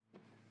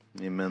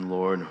Amen,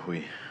 Lord.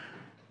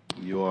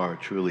 You are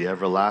truly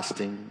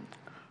everlasting,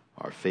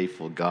 our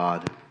faithful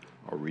God,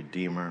 our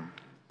Redeemer.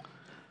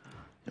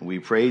 And we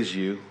praise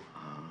you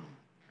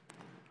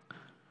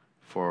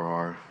for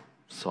our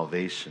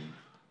salvation.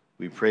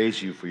 We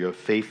praise you for your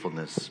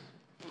faithfulness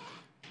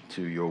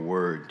to your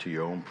word, to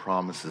your own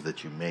promises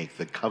that you make,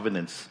 the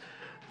covenants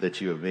that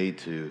you have made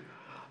to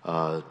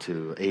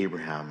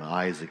Abraham,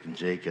 Isaac, and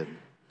Jacob,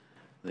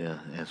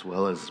 as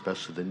well as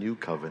especially the new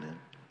covenant.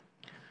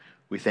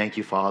 We thank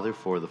you, Father,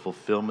 for the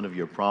fulfillment of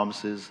your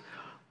promises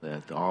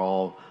that are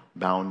all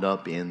bound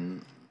up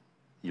in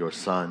your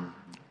Son,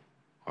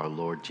 our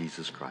Lord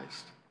Jesus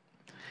Christ.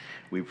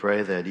 We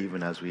pray that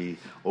even as we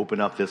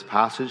open up this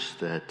passage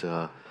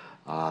that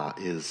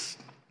is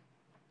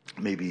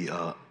maybe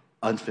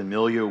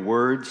unfamiliar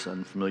words,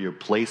 unfamiliar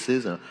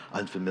places,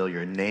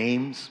 unfamiliar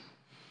names,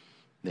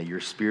 that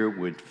your Spirit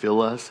would fill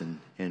us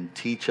and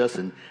teach us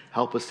and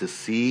help us to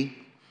see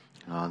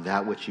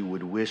that which you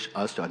would wish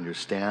us to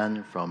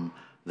understand from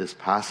this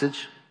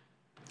passage,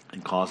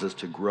 and cause us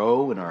to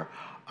grow in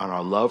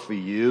our love for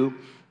you,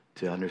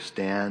 to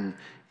understand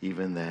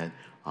even that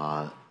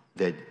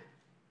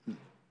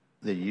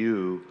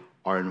you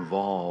are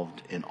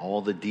involved in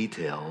all the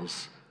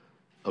details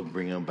of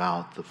bringing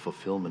about the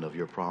fulfillment of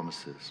your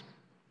promises.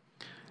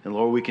 And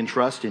Lord, we can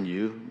trust in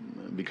you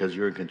because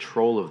you're in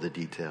control of the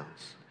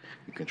details,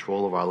 in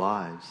control of our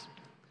lives.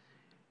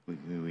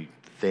 We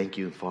thank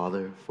you,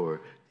 Father,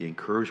 for the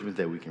encouragement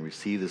that we can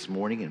receive this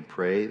morning, and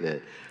pray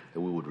that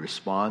we would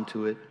respond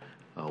to it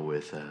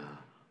with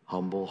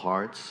humble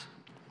hearts,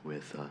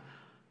 with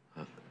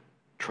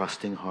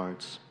trusting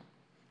hearts,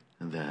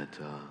 and that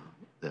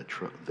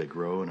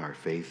grow in our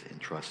faith and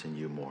trust in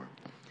you more.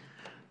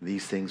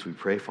 These things we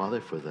pray,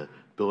 Father, for the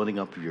building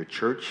up of your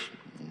church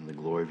and the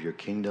glory of your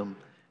kingdom,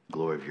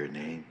 glory of your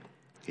name.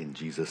 In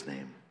Jesus'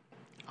 name,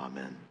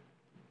 amen.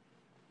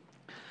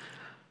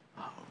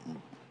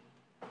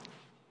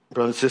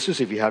 Brothers and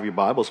sisters, if you have your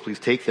Bibles, please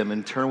take them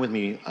and turn with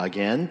me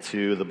again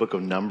to the book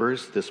of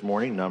Numbers this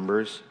morning.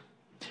 Numbers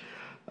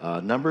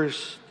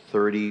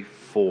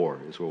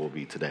 34 is where we'll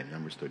be today.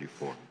 Numbers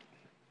 34.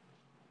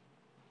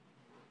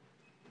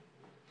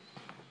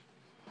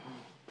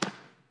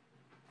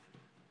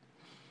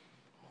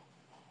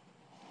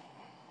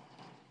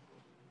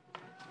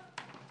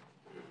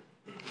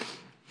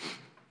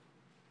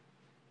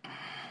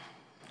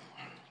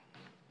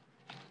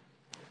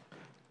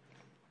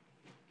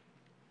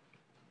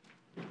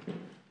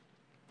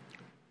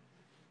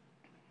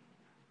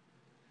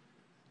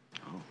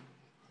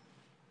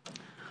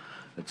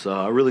 It's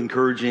really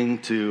encouraging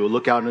to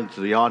look out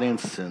into the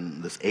audience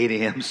in this 8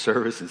 a.m.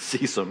 service and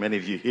see so many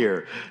of you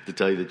here, to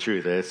tell you the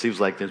truth. It seems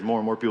like there's more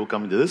and more people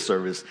coming to this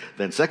service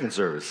than second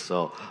service.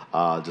 So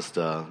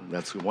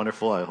that's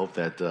wonderful. I hope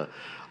that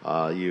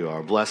you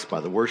are blessed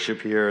by the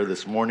worship here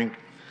this morning.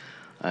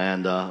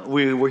 And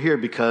we're here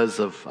because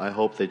of, I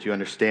hope that you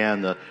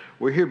understand,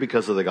 we're here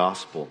because of the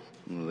gospel,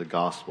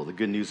 the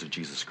good news of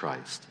Jesus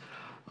Christ.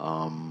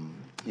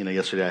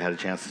 Yesterday I had a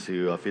chance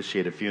to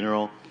officiate a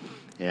funeral.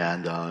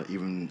 And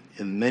even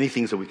in many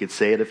things that we could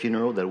say at a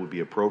funeral that would be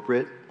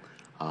appropriate.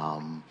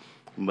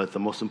 But the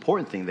most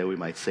important thing that we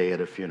might say at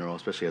a funeral,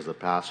 especially as a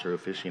pastor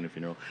officiating a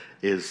funeral,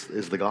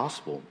 is the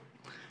gospel.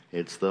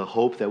 It's the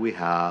hope that we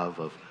have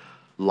of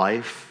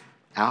life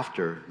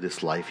after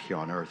this life here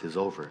on earth is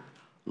over.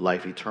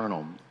 Life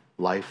eternal.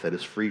 Life that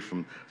is free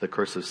from the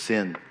curse of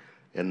sin.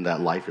 And that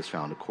life is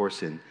found, of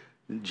course, in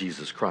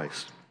Jesus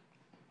Christ.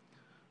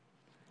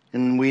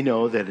 And we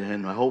know that,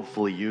 and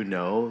hopefully you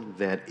know,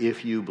 that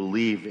if you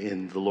believe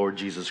in the Lord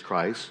Jesus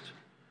Christ,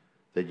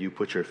 that you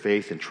put your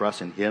faith and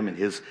trust in him and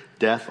his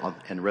death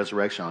and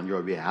resurrection on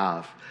your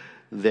behalf,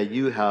 that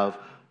you have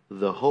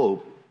the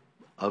hope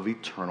of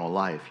eternal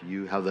life.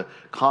 You have the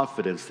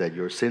confidence that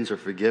your sins are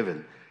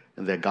forgiven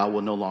and that God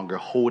will no longer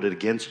hold it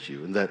against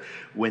you. And that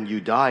when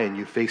you die and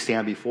you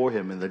stand before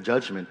him in the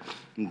judgment,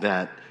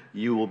 that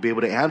you will be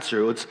able to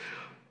answer, it's,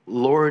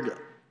 Lord,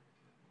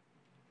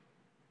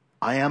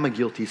 I am a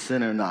guilty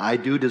sinner, and I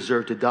do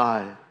deserve to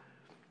die.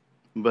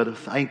 But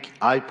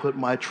I put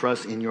my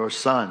trust in your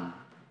Son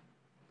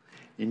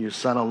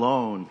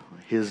alone,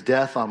 his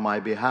death on my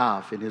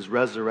behalf, and his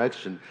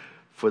resurrection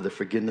for the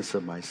forgiveness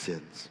of my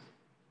sins.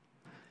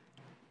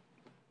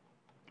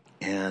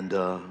 And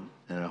I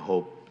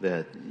hope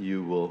that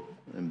you will,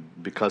 and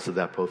because of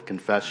that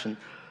confession,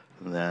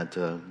 that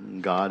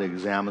God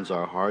examines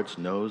our hearts,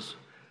 knows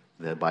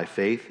that by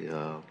faith,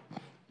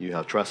 you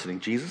have trusted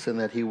in Jesus, and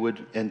that he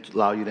would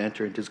allow you to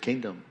enter into his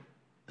kingdom.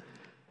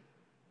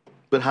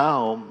 But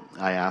how,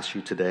 I ask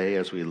you today,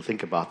 as we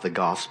think about the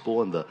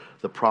gospel and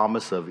the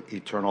promise of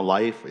eternal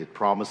life, a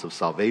promise of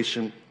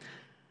salvation,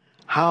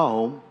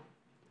 how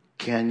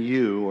can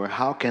you, or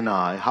how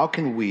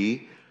can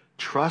we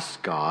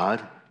trust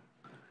God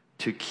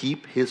to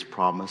keep his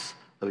promise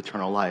of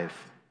eternal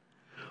life?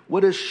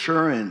 What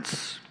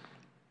assurance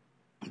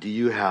do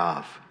you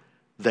have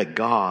that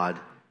God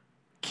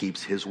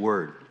keeps his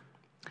word?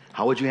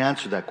 How would you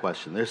answer that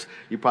question?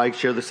 You probably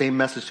share the same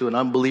message to an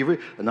unbeliever.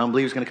 An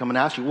unbeliever is going to come and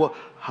ask you, well,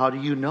 how do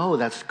you know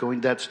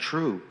that's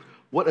true?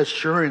 What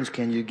assurance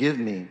can you give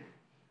me?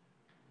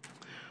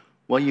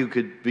 Well, you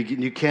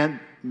can't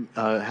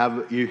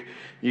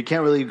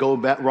really go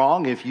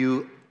wrong if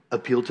you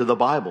appeal to the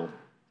Bible.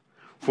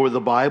 For the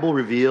Bible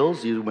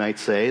reveals, you might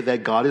say,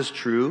 that God is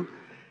true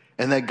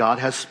and that God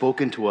has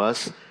spoken to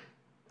us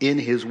in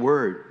His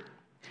Word.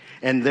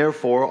 And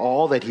therefore,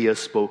 all that He has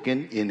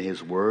spoken in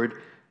His Word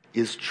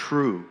is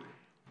true.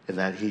 And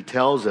that He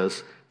tells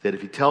us that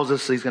if He tells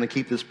us He's going to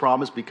keep this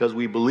promise because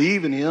we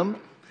believe in Him,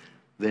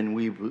 then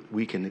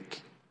we can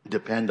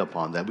depend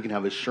upon that. We can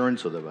have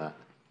assurance of that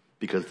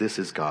because this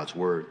is God's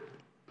Word.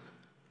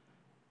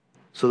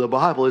 So the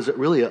Bible is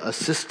really a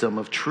system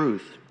of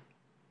truth.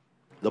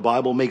 The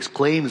Bible makes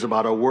claims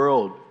about our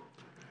world.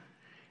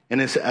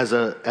 And it's as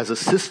a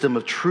system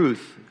of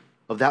truth,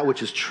 of that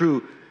which is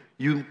true,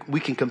 we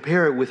can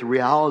compare it with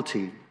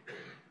reality.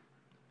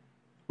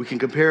 We can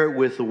compare it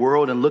with the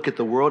world and look at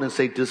the world and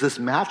say, does this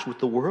match with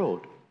the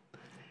world?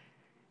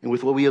 And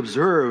with what we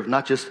observe,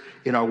 not just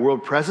in our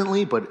world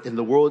presently, but in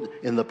the world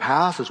in the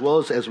past, as well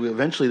as we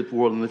eventually the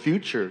world in the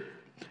future.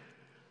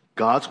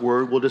 God's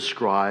Word will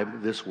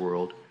describe this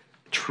world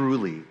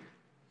truly,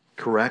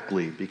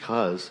 correctly,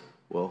 because,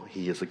 well,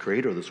 He is the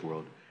creator of this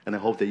world. And I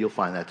hope that you'll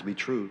find that to be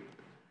true.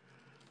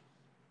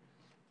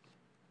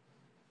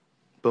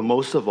 But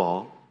most of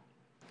all,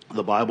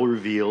 the Bible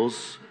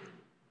reveals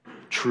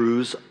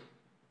truths,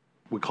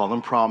 we call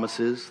them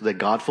promises, that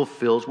God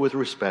fulfills with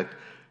respect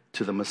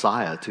to the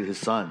Messiah, to His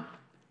Son,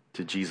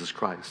 to Jesus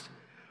Christ.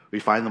 We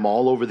find them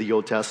all over the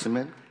Old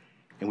Testament,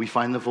 and we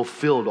find them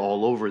fulfilled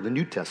all over the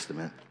New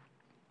Testament.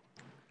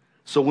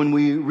 So when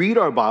we read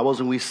our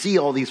Bibles and we see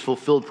all these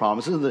fulfilled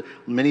promises,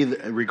 many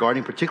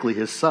regarding particularly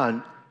His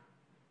Son,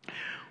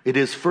 it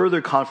is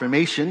further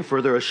confirmation,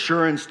 further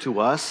assurance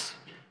to us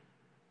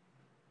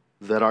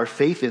that our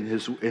faith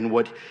in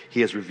what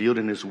He has revealed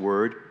in His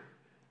Word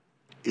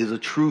is a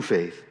true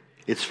faith.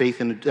 It's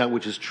faith in that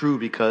which is true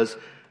because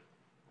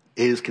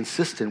it is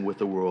consistent with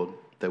the world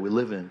that we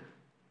live in.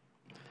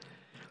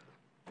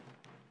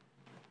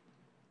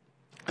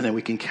 And then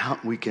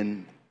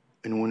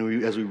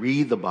as we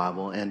read the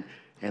Bible and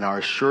are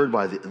assured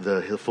by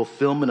the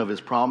fulfillment of His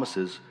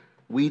promises,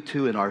 we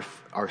too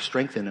are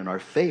strengthened in our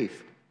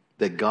faith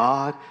that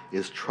God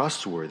is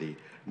trustworthy,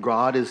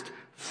 God is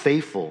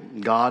faithful,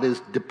 God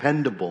is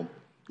dependable,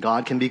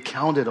 God can be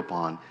counted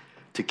upon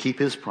to keep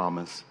His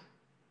promise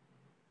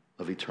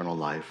of eternal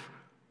life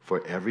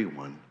for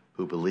everyone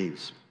who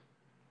believes.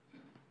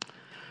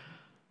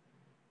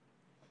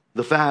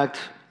 The fact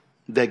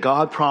that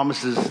God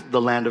promises the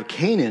land of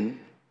Canaan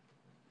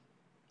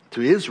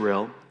to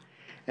Israel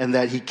and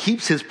that He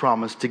keeps His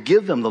promise to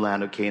give them the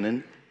land of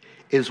Canaan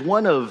is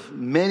one of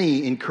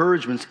many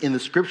encouragements in the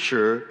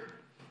Scripture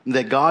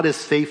that God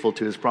is faithful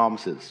to His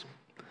promises.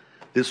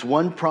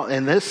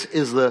 And this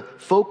is the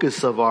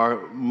focus of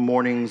our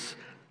morning's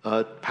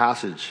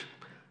passage,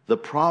 the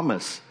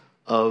promise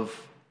of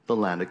the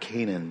land of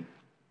Canaan.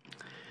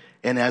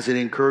 And as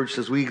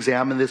we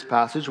examine this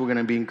passage, we're going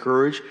to be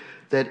encouraged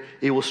that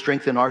it will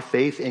strengthen our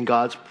faith in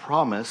God's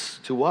promise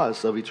to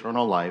us of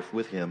eternal life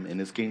with Him in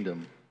His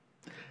kingdom.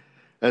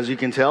 As you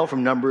can tell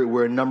from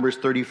we're in Numbers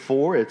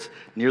 34. It's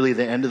nearly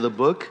the end of the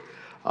book.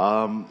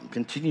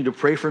 Continue to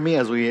pray for me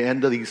as we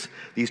end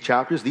these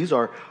chapters. These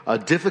are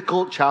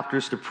difficult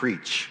chapters to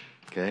preach.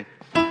 Okay?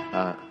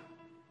 Yeah,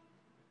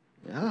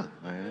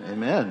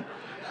 amen.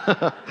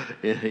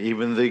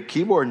 Even the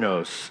keyboard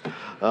knows.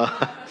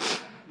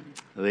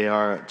 They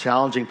are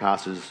challenging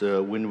passages.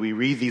 When we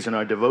read these in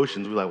our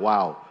devotions, we're like,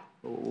 wow,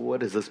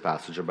 what is this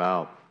passage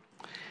about?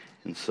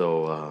 And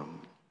so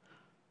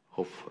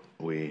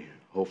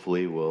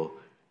hopefully we'll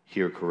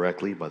hear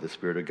correctly by the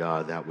Spirit of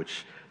God that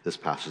which this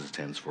passage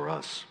intends for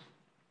us.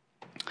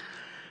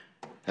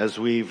 As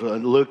we've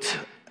looked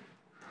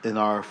in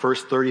our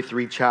first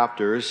 33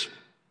 chapters,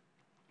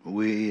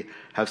 we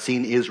have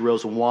seen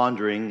Israel's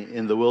wandering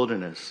in the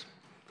wilderness.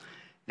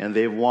 And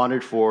they've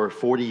wandered for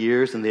 40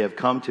 years, and they have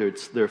come to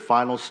their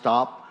final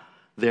stop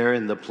there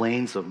in the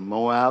plains of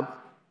Moab,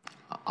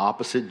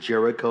 opposite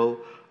Jericho,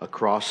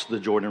 across the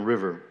Jordan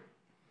River.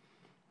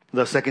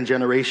 The second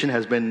generation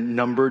has been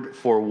numbered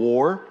for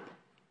war.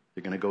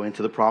 They're going to go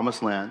into the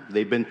promised land.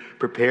 They've been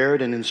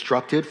prepared and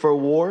instructed for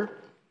war.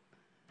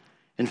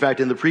 In fact,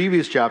 in the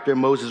previous chapter,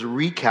 Moses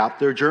recapped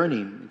their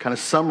journey, kind of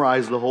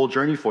summarized the whole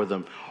journey for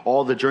them.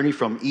 All the journey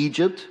from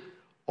Egypt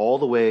all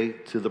the way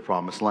to the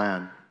promised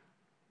land.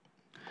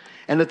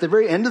 And at the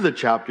very end of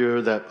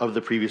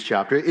the previous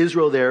chapter,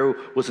 Israel there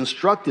was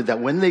instructed that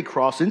when they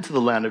cross into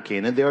the land of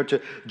Canaan, they are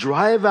to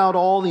drive out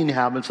all the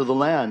inhabitants of the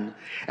land.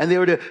 And they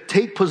are to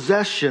take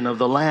possession of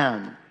the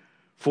land.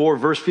 For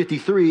verse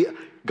 53,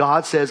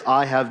 God says,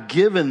 I have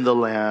given the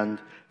land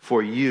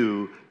for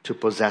you to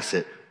possess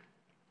it.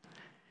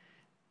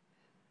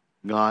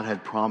 God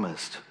had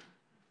promised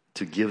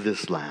to give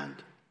this land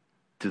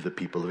to the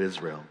people of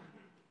Israel,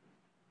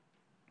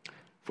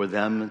 for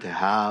them to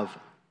have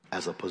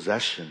as a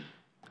possession.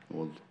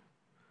 We'll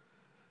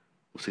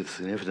see the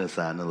significance of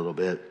that in a little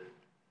bit.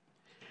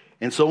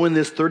 And so in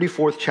this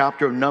 34th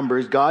chapter of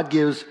Numbers, God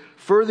gives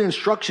further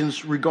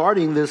instructions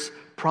regarding this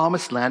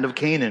promised land of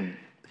Canaan.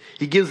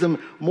 He gives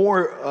them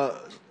more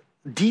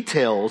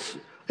details,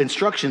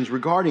 instructions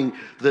regarding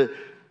the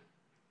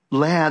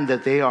land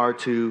that they are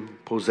to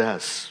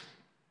possess.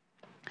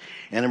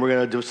 And then we're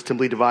going to just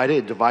simply divide it.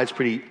 It divides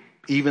pretty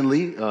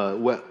evenly,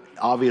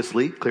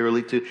 obviously,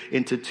 clearly,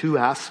 into two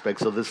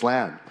aspects of this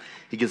land.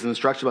 He gives an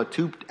instruction about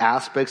two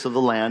aspects of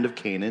the land of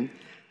Canaan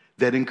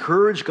that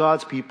encourage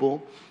God's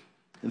people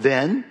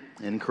then,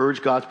 and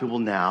encourage God's people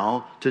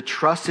now, to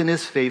trust in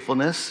his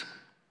faithfulness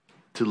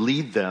to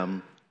lead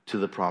them to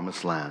the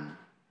promised land.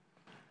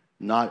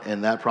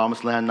 And that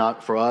promised land,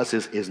 not for us,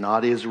 is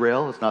not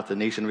Israel. It's not the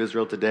nation of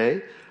Israel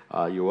today.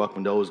 You're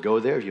welcome to always go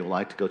there if you'd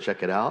like to go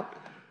check it out.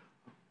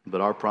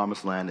 But our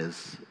promised land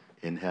is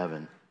in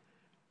heaven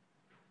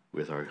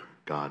with our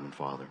God and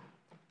Father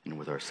and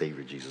with our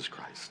Savior, Jesus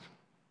Christ.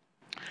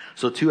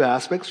 So two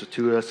aspects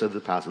of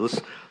the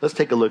passage. Let's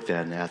take a look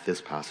then at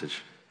this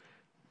passage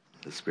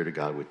the Spirit of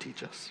God would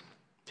teach us.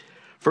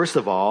 First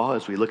of all,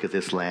 as we look at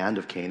this land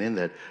of Canaan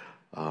that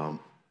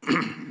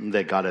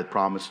that God had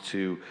promised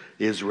to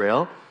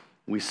Israel,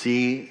 we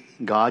see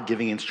God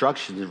giving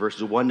instructions in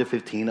verses 1 to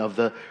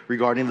 15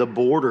 regarding the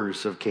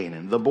borders of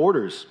Canaan. The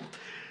borders.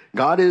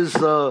 God is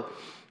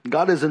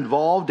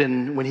involved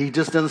in when he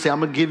just doesn't say, I'm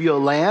going to give you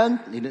a land,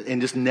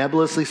 and just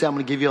nebulously say, I'm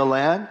going to give you a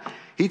land.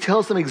 He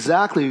tells them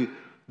exactly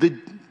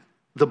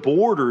the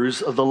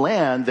borders of the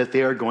land that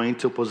they are going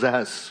to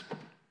possess.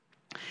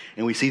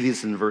 And we see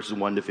these in verses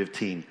 1 to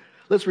 15.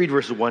 Let's read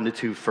verses 1 to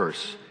 2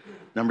 first.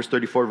 Numbers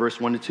 34, verse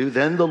 1 to 2.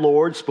 Then the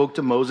Lord spoke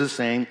to Moses,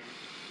 saying,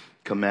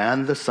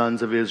 command the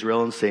sons of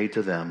Israel and say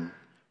to them,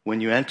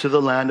 when you enter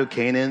the land of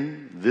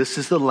Canaan, this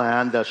is the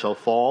land that shall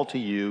fall to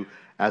you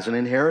as an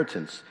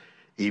inheritance,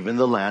 even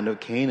the land of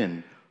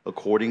Canaan,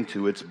 according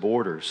to its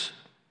borders.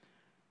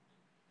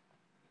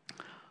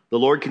 The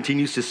Lord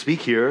continues to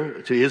speak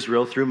here to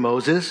Israel through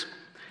Moses.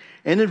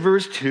 And in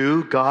verse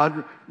 2,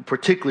 God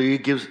particularly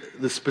gives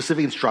the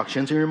specific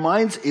instructions. He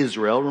reminds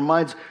Israel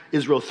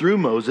through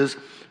Moses,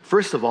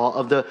 first of all,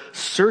 of the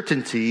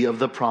certainty of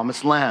the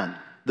promised land.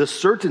 The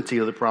certainty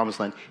of the promised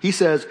land. He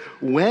says,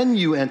 when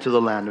you enter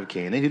the land of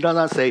Canaan. He does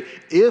not say,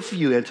 if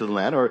you enter the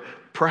land, or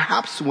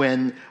perhaps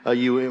when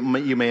you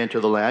may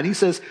enter the land. He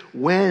says,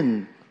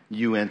 when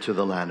you enter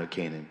the land of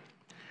Canaan.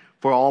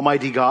 For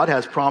Almighty God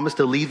has promised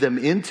to lead them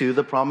into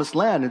the promised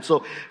land. And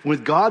so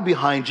with God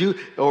behind you,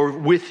 or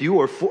with you,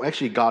 or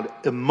actually God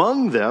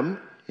among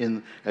them,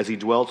 as he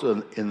dwells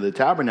in the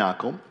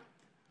tabernacle,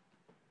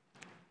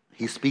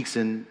 he speaks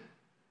in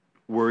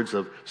words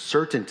of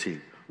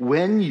certainty.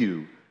 When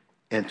you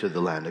enter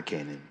the land of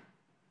Canaan.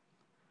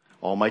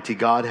 Almighty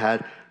God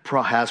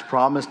has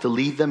promised to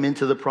lead them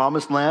into the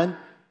promised land,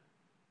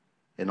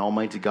 and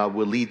Almighty God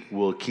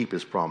will keep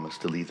his promise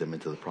to lead them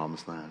into the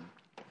promised land.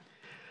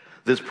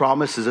 This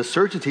promise is a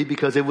certainty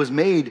because it was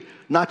made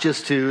not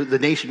just to the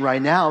nation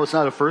right now. It's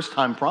not a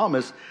first-time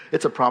promise.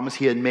 It's a promise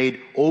he had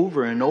made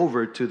over and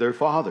over to their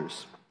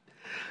fathers.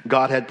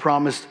 God had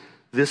promised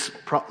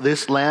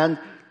this land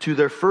to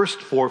their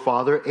first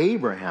forefather,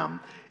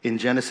 Abraham, in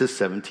Genesis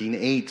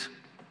 17:8.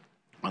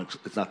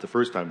 It's not the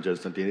first time,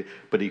 Genesis 17:8,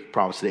 but he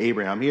promised to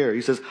Abraham here.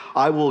 He says,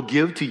 I will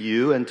give to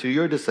you and to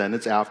your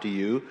descendants after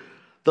you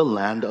the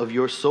land of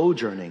your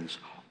sojournings,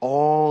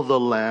 all the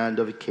land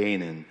of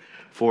Canaan,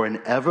 for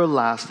an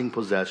everlasting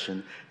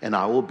possession, and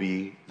I will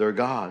be their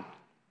God.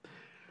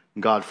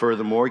 God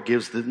furthermore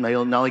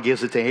not only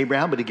gives it to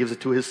Abraham, but he gives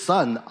it to his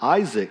son,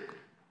 Isaac.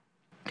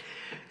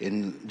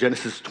 In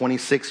Genesis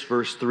 26,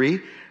 verse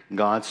 3,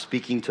 God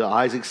speaking to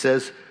Isaac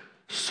says,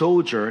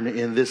 sojourn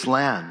in this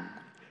land,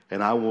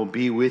 and I will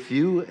be with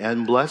you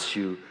and bless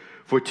you.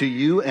 For to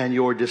you and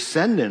your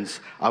descendants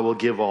I will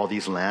give all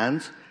these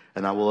lands,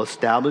 and I will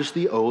establish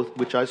the oath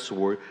which I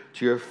swore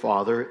to your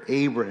father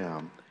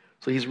Abraham.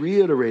 So he's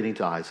reiterating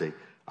to Isaac,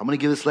 I'm going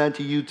to give this land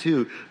to you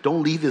too.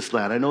 Don't leave this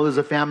land. I know there's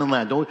a famine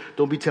land.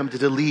 Don't be tempted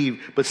to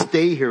leave, but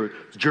stay here,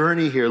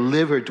 journey here,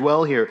 live here,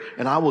 dwell here,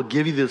 and I will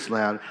give you this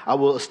land. I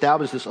will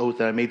establish this oath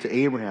that I made to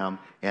Abraham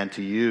and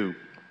to you.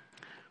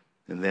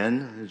 And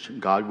then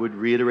God would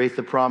reiterate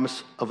the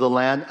promise of the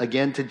land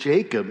again to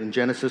Jacob in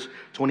Genesis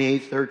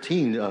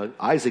 28:13,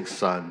 Isaac's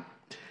son.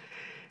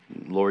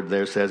 Lord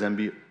there says,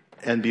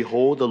 and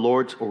behold, the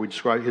Lord, or we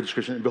describe his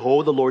description,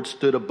 behold, the Lord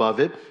stood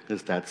above it,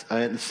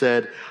 and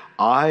said,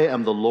 I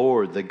am the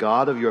Lord, the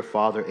God of your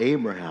father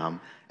Abraham,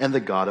 and the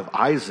God of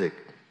Isaac.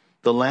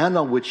 The land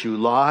on which you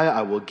lie,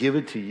 I will give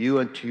it to you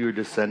and to your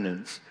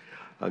descendants.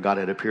 God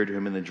had appeared to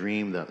him in the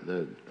dream,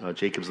 the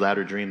Jacob's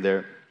ladder dream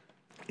there.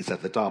 He's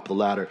at the top of the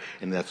ladder,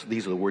 and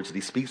these are the words that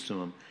he speaks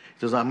to him. He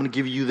says, I'm going to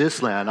give you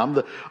this land.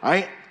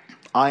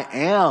 I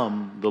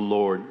am the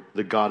Lord,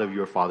 the God of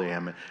your father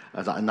Abraham.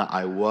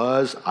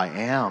 I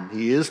am.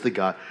 He is the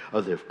God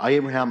of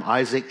Abraham,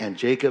 Isaac, and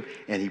Jacob,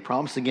 and he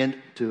promised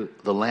again to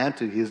the land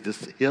to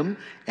him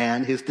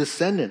and his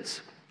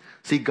descendants.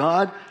 See,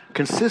 God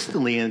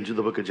consistently in the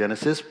book of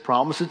Genesis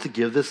promises to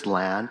give this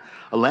land,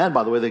 a land,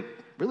 by the way,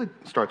 that really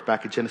starts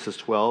back at Genesis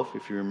 12,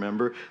 if you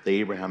remember, the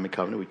Abrahamic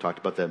covenant. We talked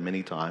about that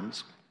many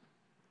times.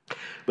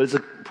 But it's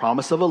a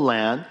promise of a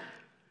land.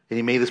 And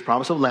he made this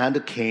promise of land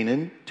to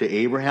Canaan, to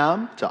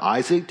Abraham, to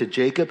Isaac, to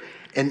Jacob.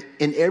 And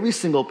in every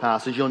single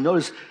passage, you'll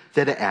notice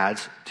that it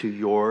adds to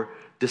your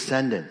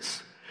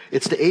descendants.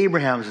 It's to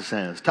Abraham's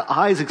descendants, to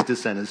Isaac's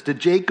descendants, to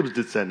Jacob's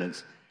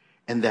descendants.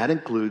 And that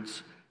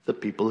includes the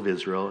people of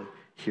Israel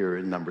here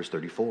in Numbers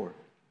 34.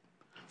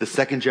 The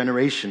second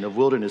generation of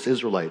wilderness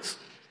Israelites.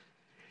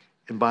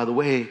 And by the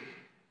way,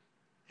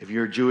 if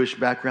you're a Jewish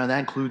background, that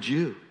includes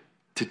you.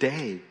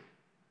 Today,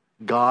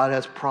 God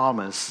has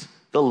promised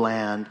the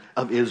land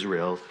of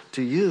Israel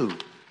to you,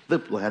 the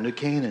land of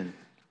Canaan.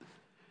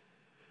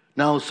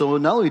 Now, so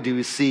not only do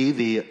we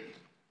see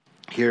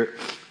here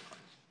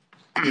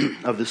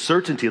of the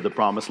certainty of the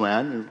promised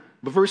land,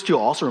 but verse 2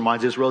 also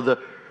reminds Israel of the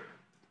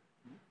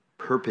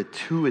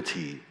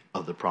perpetuity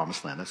of the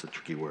promised land. That's a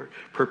tricky word.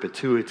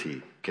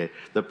 Perpetuity, okay?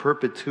 The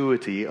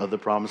perpetuity of the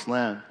promised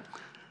land.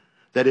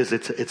 That is,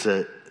 it's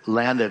a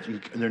land that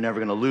they're never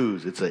going to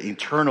lose. It's an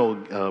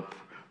eternal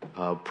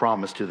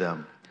promise to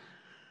them.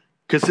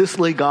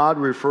 Consistently, God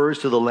refers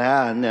to the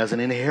land as an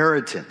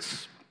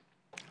inheritance.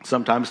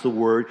 Sometimes the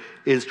word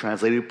is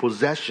translated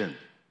possession.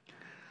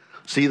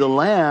 See, the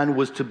land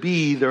was to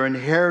be their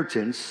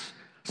inheritance,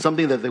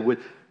 something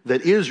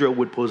that Israel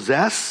would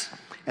possess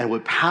and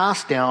would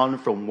pass down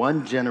from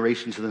one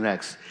generation to the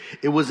next.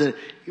 It was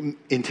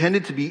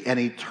intended to be an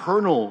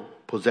eternal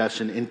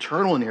possession,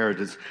 eternal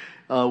inheritance.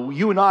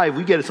 You and I, if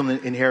we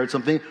inherit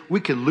something, we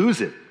could lose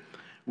it.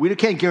 We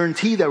can't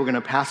guarantee that we're going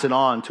to pass it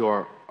on to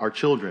our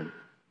children.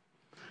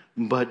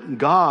 But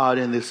God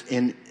in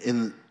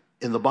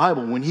the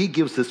Bible, when he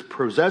gives this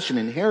possession,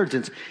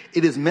 inheritance,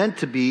 this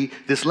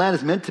land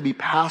is meant to be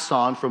passed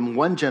on from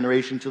one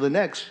generation to the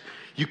next.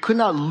 You could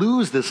not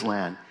lose this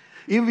land.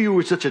 Even if you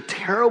were such a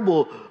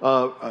terrible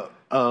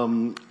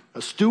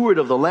steward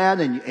of the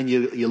land and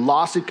you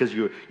lost it because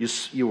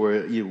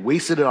you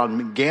wasted it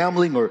on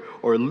gambling or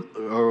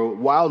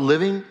wild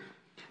living,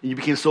 and you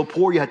became so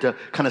poor you had to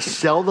kind of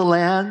sell the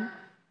land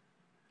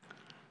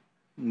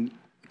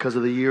because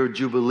of the year of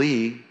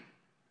Jubilee.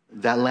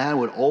 That land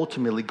would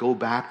ultimately go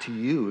back to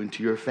you and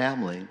to your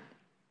family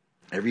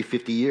every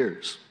 50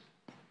 years.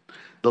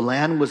 The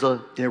land was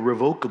an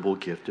irrevocable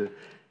gift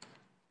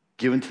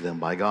given to them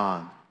by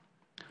God.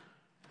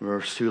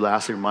 Verse 2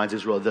 lastly reminds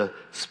Israel of the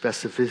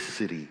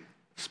specificity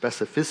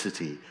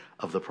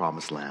of the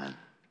promised land.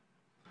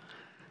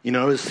 You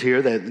notice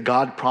here that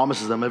God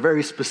promises them a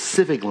very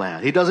specific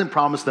land. He doesn't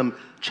promise them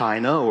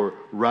China or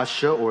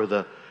Russia or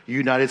the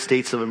United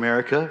States of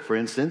America, for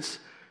instance.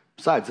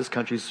 Besides, this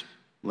country's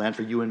land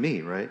for you and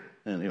me, right?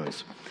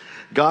 Anyways,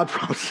 God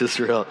promised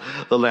Israel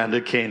the land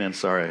of Canaan.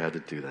 Sorry, I had to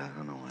do that. I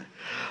don't know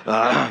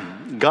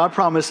why. God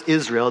promised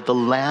Israel the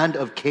land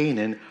of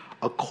Canaan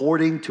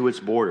according to its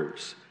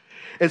borders.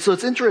 And so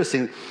it's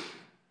interesting.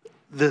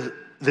 The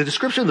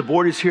description of the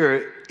borders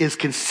here is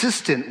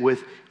consistent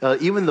with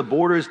even the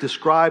borders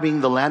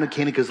describing the land of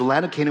Canaan, because the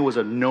land of Canaan was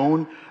a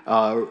known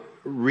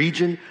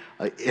region,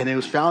 and it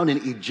was found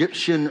in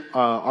Egyptian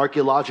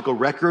archaeological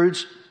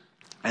records.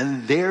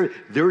 And their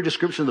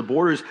description of the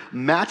borders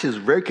matches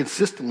very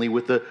consistently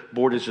with the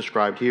borders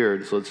described here.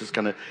 And so it's just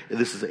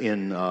this is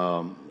in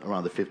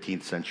around the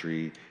 15th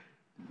century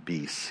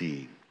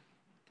BC.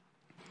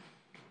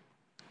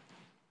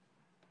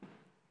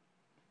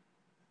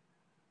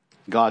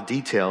 God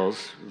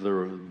details the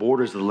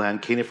borders of the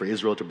land Canaan for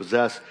Israel to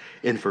possess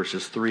in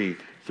verses 3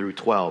 through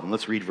 12. And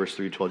let's read verse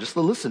 3 to 12. Just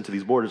to listen to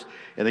these borders.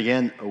 And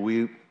again,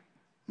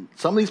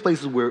 some of these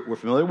places we're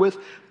familiar with,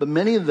 but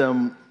many of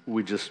them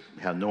we just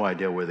have no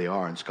idea where they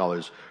are. And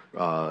scholars,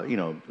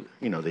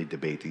 they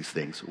debate these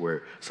things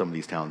where some of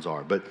these towns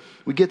are. But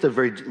we'll get a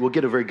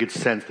very good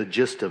sense, the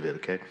gist of it.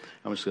 Okay,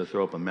 I'm just going to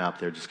throw up a map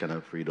there, just kind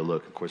of for you to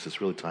look. Of course, it's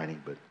really tiny,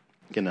 but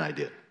get an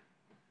idea.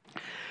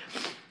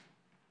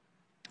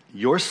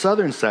 Your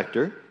southern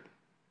sector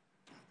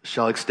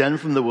shall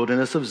extend from the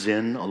wilderness of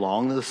Zin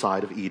along the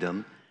side of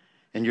Edom,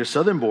 and your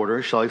southern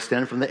border shall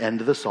extend from the end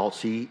of the Salt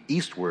Sea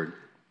eastward.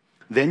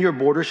 Then your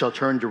border shall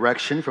turn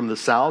direction from the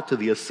south to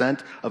the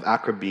ascent of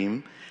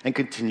Akrabim and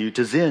continue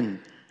to Zin.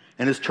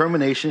 And its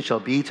termination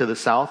shall be to the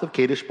south of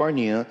Kadesh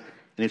Barnea,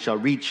 and it shall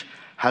reach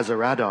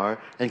Hazaradar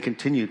and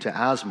continue to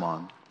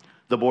Asmon.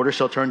 The border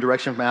shall turn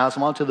direction from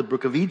Asmon to the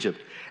brook of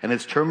Egypt, and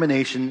its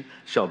termination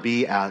shall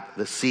be at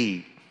the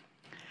sea.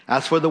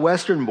 As for the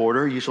western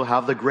border, you shall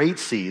have the great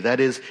sea, that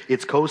is,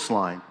 its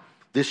coastline.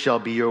 This shall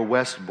be your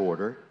west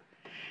border.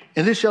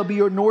 And this shall be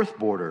your north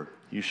border.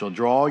 You shall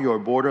draw your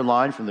border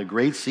line from the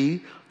great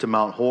sea to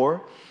Mount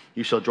Hor.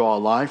 You shall draw a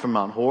line from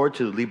Mount Hor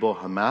to Lebo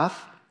Hamath.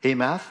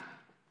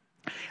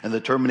 And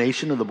the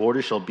termination of the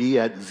border shall be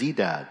at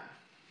Zedad.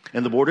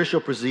 And the border shall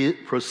proceed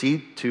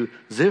to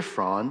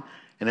Ziphron,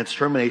 and its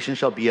termination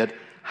shall be at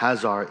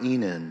Hazar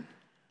Enan.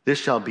 This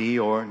shall be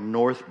your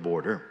north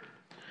border.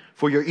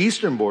 For your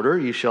eastern border,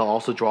 you shall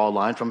also draw a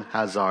line from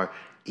Hazar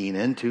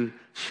Enan to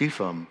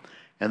Shepham.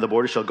 And the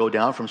border shall go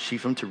down from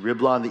Shepham to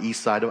Riblah on the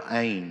east side of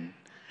Ain.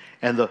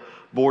 And the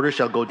border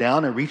shall go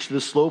down and reach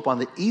the slope on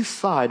the east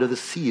side of the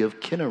Sea of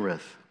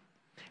Kinnereth.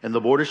 And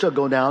the border shall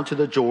go down to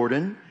the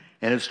Jordan,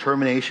 and its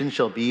termination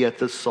shall be at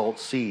the Salt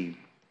Sea.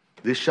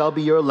 This shall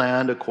be your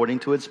land according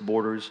to its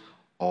borders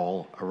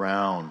all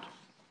around.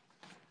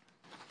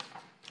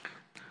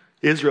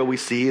 Israel, we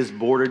see, is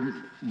bordered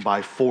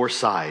by 4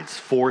 sides,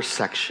 4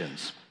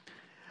 sections.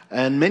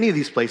 And many of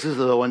these places,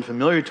 though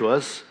unfamiliar to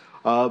us,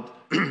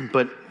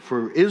 but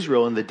for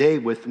Israel in the day,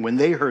 when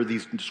they heard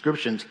these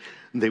descriptions,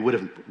 they would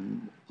have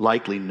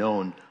likely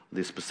known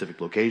the specific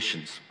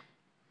locations.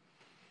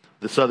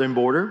 The southern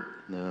border,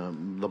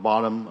 the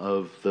bottom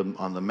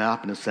on the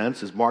map in a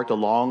sense, is marked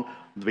along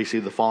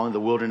basically the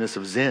wilderness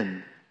of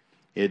Zin.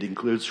 It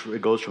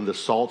goes from the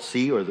Salt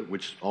Sea,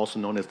 which is also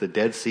known as the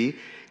Dead Sea,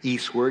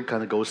 eastward,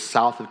 kind of goes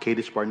south of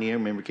Kadesh Barnea.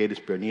 Remember Kadesh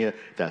Barnea,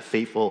 that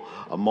fateful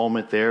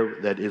moment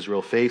there that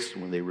Israel faced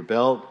when they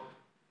rebelled.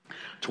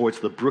 Towards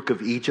the brook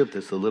of Egypt,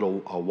 there's a little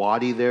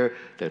wadi there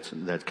that's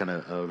kind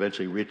of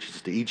eventually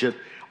reaches to Egypt,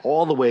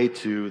 all the way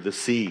to the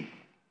sea.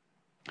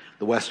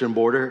 The western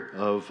border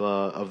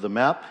of the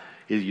map,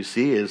 as you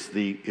see, is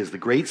the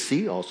Great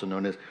Sea, also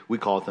known as, we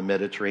call it the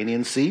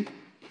Mediterranean Sea.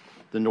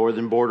 The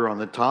northern border on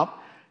the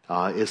top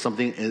is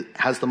something, it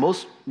has the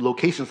most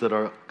locations that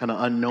are kind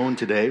of unknown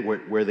today,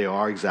 where they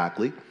are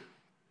exactly.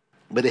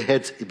 But it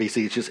heads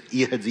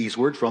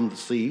eastward from the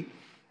sea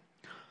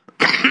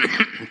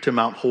to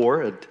Mount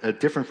Hor,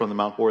 different from the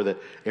Mount Hor that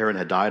Aaron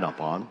had died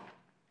up on,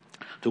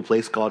 to a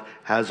place called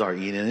Hazar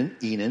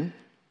Enan.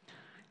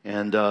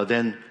 And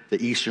then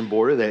the eastern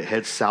border that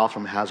heads south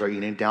from Hazar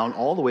Enan down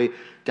all the way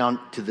down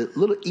to the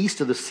little east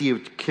of the Sea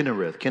of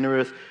Kinnereth.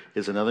 Kinnereth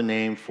is another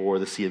name for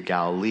the Sea of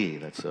Galilee.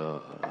 That's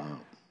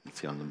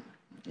you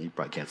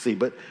probably can't see,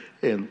 but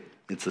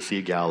it's the Sea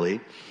of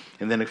Galilee.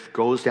 And then it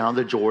goes down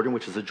the Jordan,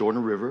 which is the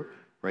Jordan River,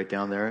 right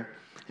down there.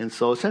 And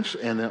so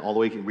essentially, and then all the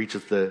way it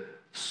reaches the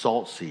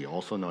Salt Sea,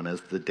 also known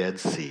as the Dead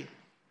Sea.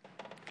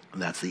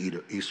 And that's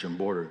the eastern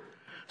border.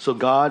 So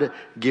God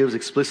gives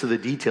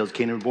explicit details,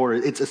 Canaan border.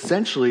 It's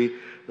essentially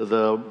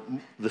the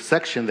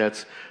section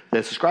that's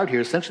described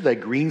here, essentially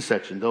that green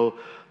section, though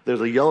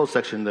there's a yellow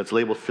section that's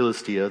labeled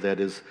Philistia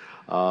that's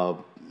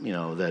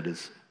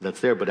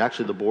there, but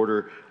actually the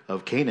border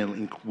of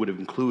Canaan would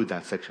include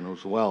that section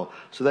as well.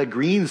 So that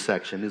green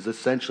section is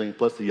essentially,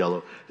 plus the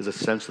yellow, is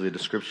essentially a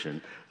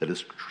description that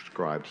is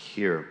described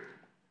here.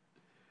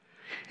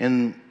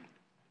 And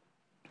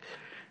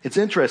it's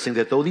interesting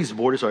that though these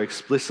borders are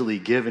explicitly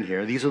given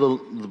here, these are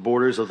the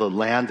borders of the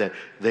land that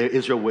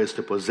Israel was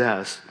to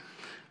possess.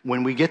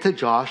 When we get to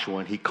Joshua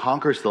and he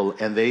conquers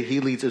he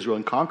leads Israel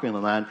in conquering the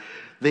land,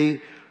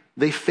 they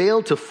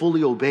fail to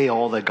fully obey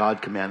all that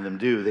God commanded them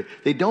to do.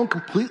 They don't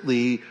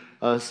completely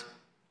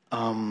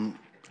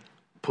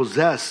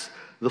possess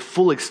the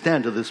full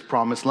extent of this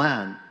promised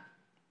land.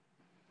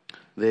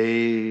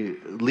 They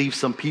leave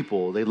some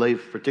people. They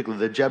leave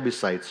particularly the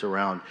Jebusites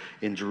around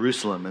in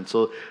Jerusalem. And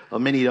so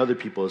many other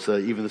people,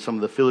 even some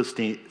of the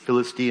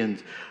Philistines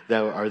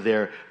that are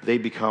there, they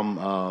become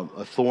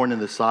a thorn in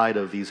the side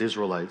of these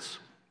Israelites.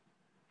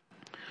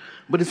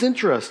 But it's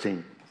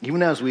interesting,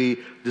 even as we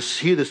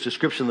hear this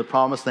description of the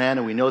promised land,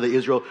 and we know that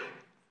Israel,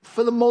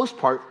 for the most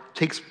part,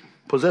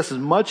 possesses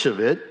much of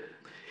it,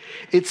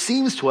 it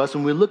seems to us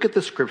when we look at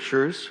the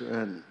scriptures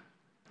and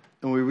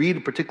we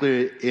read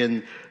particularly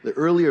in the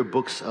earlier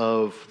books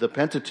of the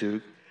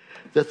Pentateuch,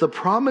 that the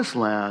promised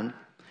land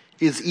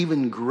is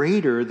even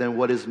greater than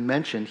what is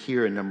mentioned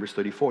here in Numbers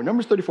 34.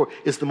 Numbers 34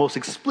 is the most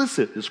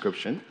explicit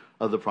description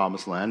of the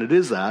promised land. It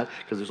is that,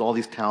 because there's all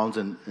these towns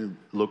and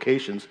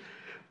locations.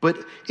 But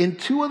in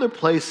 2 other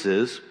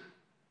places,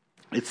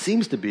 it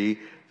seems to be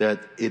that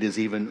it is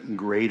even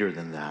greater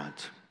than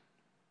that.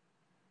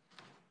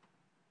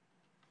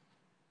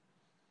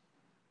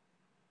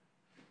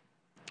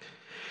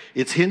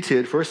 It's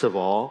hinted, first of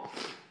all,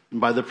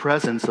 by the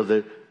presence of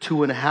the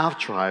 2.5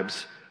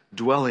 tribes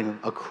dwelling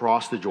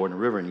across the Jordan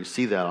River. And you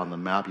see that on the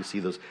map. You see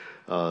those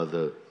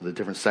the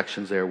different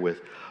sections there with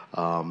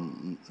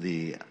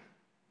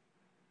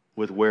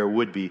where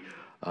would be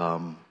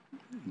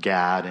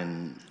Gad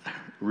and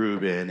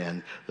Reuben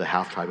and the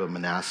half tribe of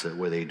Manasseh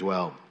where they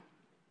dwell.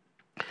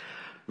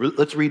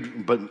 Let's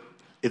read, but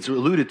it's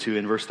alluded to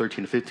in verse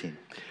 13 to 15.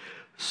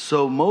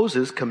 So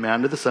Moses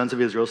commanded the sons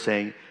of Israel,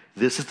 saying,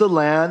 "This is the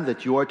land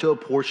that you are to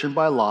apportion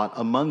by lot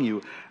among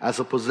you as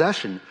a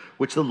possession,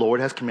 which the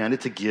Lord has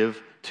commanded to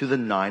give to the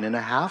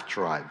 9.5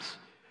 tribes.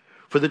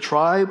 For the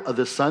tribe of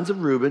the sons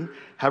of Reuben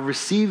have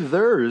received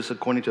theirs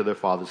according to their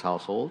fathers'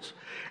 households,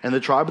 and the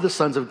tribe of the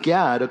sons of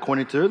Gad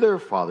according to their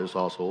fathers'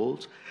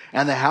 households,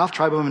 and the half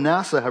tribe of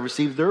Manasseh have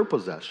received their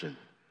possession.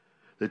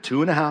 The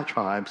 2.5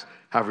 tribes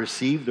have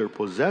received their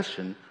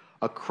possession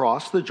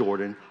across the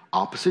Jordan,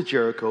 opposite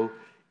Jericho,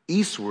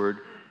 eastward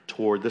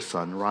toward the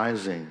sun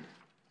rising."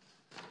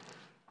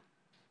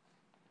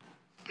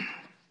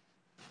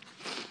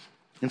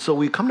 And so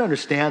we come to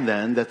understand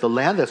then that the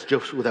land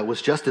that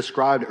was just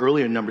described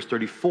earlier in Numbers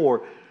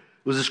 34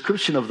 was a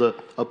description of the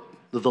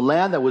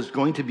land that was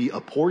going to be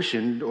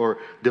apportioned or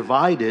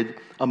divided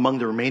among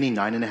the remaining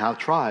 9.5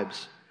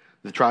 tribes.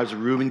 The tribes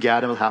of Reuben,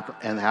 Gad,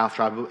 and half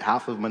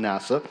of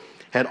Manasseh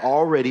had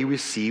already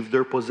received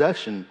their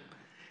possession.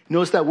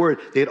 Notice that word,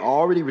 they had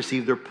already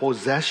received their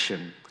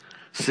possession.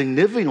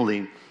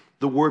 Significantly,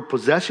 the word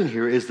possession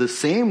here is the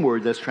same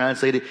word that's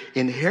translated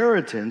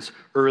inheritance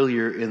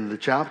earlier in the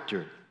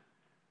chapter.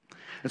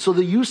 And so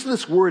the use of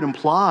this word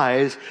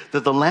implies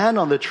that the land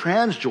on the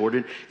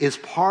Transjordan is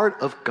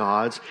part of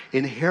God's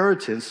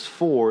inheritance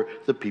for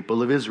the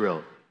people of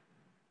Israel.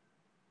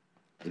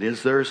 It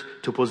is theirs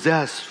to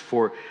possess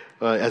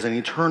as an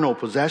eternal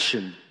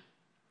possession.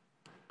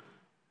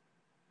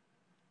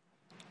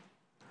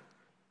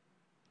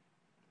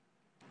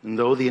 And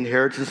though the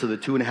inheritance of the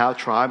 2.5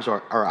 tribes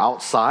are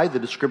outside the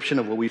description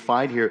of what we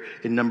find here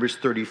in Numbers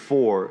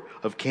 34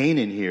 of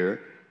Canaan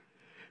here,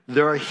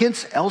 there are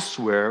hints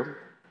elsewhere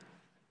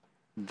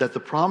that the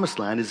promised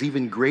land is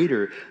even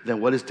greater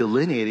than what is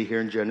delineated here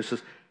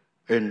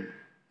in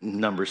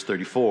Numbers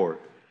 34.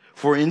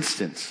 For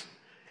instance,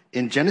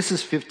 in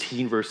Genesis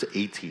 15, verse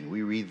 18,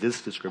 we read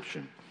this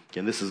description.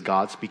 Again, this is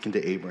God speaking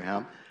to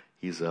Abraham.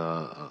 It's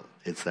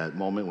that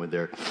moment when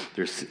they're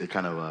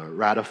kind of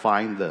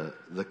ratifying the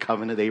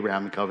covenant, the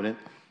Abrahamic covenant.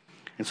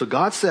 And so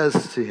God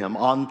says to him,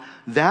 on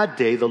that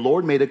day, the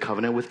Lord made a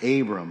covenant with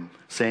Abram,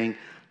 saying,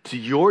 to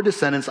your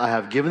descendants I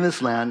have given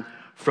this land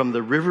from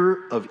the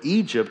river of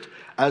Egypt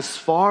as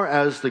far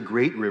as the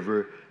great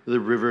river, the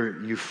river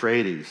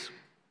Euphrates.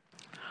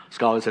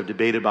 Scholars have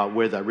debated about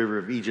where that river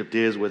of Egypt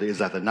is, whether is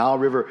that the Nile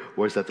River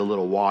or is that the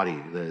little wadi.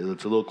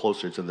 It's a little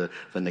closer. It's in the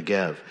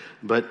Negev.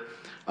 But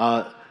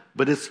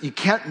you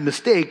can't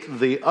mistake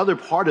the other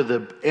part of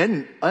the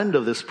end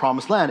of this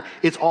promised land.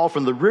 It's all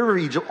from the river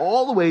of Egypt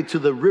all the way to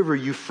the river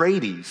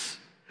Euphrates.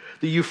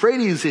 The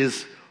Euphrates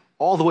is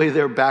all the way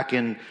there back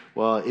in,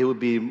 well, it would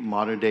be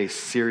modern-day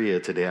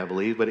Syria today, I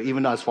believe. But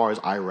even as far as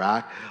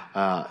Iraq,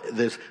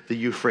 the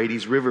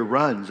Euphrates River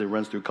runs. It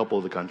runs through a couple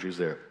of the countries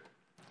there.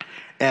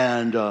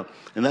 And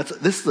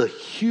this is a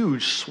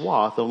huge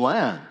swath of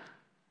land.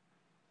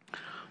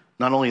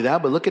 Not only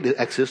that, but look at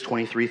Exodus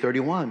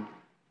 23:31.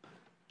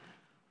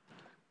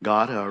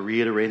 God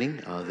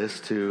reiterating this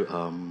to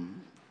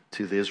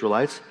the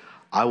Israelites.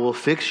 I will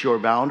fix your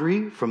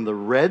boundary from the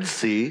Red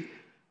Sea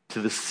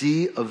to the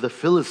Sea of the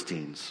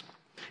Philistines,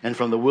 and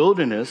from the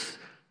wilderness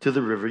to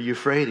the river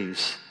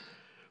Euphrates.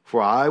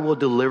 For I will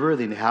deliver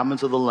the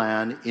inhabitants of the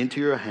land into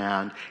your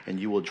hand, and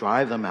you will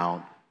drive them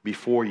out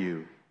before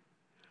you.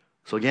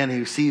 So again,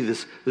 you see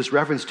this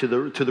reference to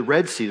the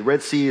Red Sea. The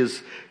Red Sea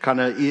is kind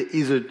of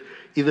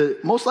either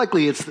most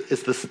likely it's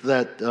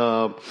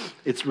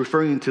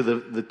referring to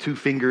the two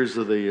fingers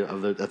at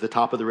the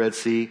top of the Red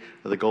Sea,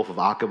 the Gulf of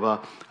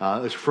Aqaba.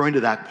 It's referring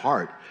to that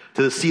part.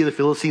 To the Sea of the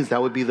Philistines,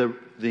 that would be the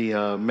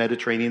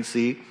Mediterranean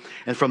Sea,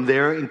 and from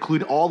there,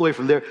 include all the way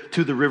from there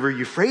to the river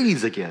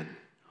Euphrates again,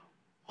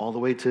 all the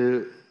way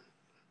to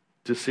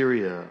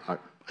Syria,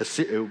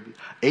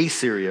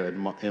 Assyria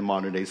in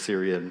modern day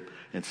Syria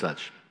and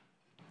such.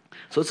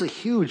 So it's a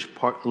huge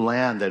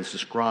land that is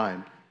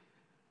described.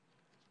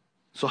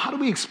 So how do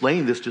we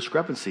explain this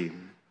discrepancy?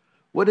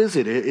 What is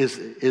it?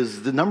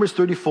 Is the Numbers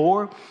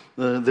 34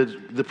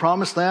 the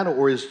promised land,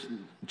 or is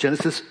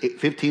Genesis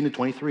 15 to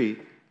 23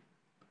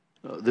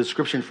 the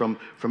description from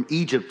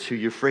Egypt to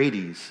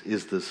Euphrates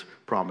is this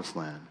promised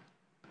land?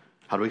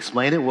 How do we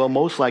explain it? Well,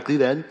 most likely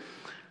then,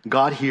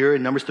 God here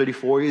in Numbers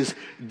 34 is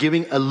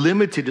giving a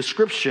limited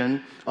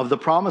description of the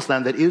promised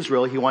land that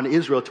he wanted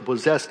Israel to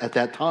possess at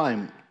that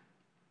time.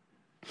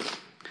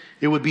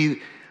 It would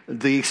be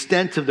the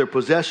extent of their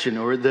possession,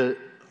 or that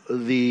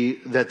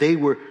they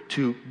were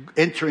to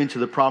enter into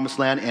the promised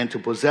land and to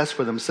possess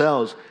for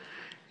themselves,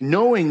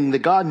 knowing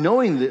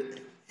that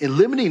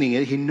eliminating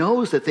it, he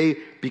knows that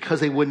because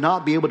they would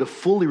not be able to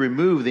fully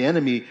remove the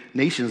enemy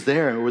nations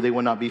there, or they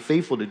would not be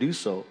faithful to do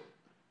so.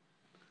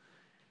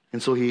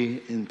 And so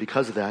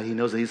because of that, he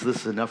knows that this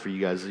is enough for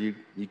you guys. You're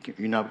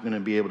not going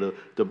to be able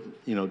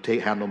to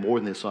handle more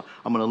than this. So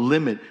I'm going to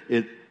limit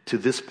it to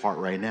this part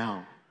right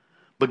now.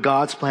 But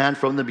God's plan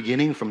from the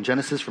beginning, from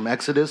Genesis, from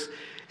Exodus,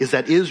 is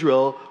that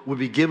Israel would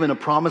be given a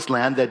promised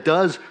land that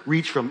does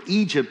reach from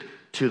Egypt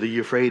to the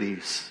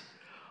Euphrates,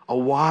 a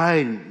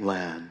wide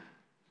land.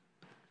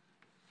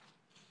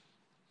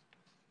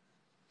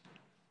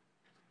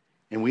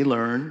 And we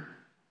learn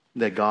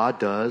that God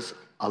does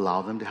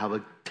allow them to have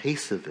a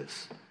taste of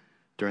this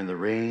during the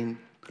reign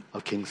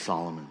of King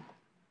Solomon.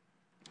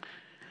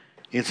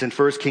 It's in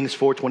 1 Kings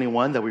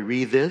 4:21 that we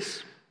read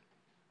this.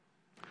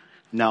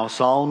 Now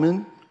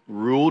Solomon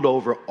ruled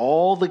over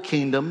all the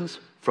kingdoms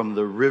from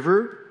the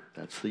river,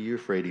 that's the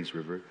Euphrates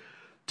River,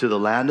 to the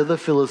land of the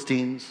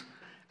Philistines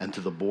and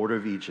to the border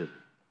of Egypt.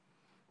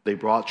 They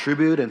brought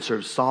tribute and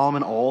served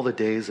Solomon all the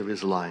days of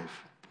his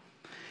life.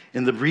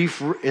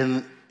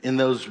 In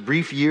those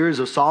brief years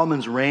of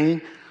Solomon's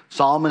reign,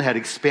 Solomon had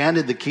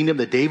expanded the kingdom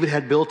that David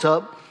had built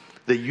up,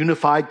 the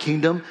unified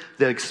kingdom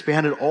that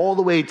expanded all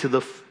the way to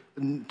the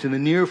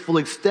near full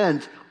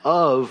extent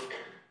of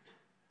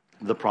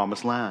the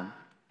promised land.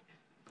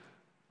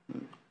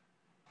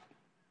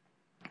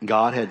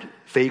 God had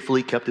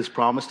faithfully kept his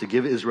promise to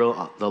give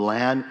Israel the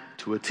land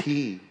to a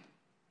T.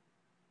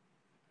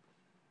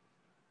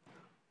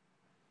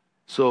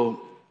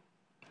 So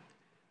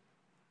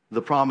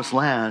the promised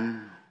land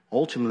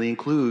ultimately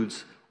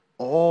includes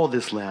all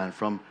this land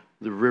from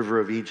the river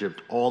of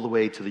Egypt all the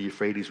way to the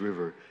Euphrates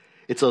River.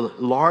 It's a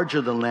larger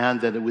than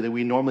land that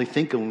we normally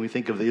think of when we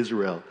think of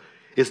Israel.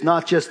 It's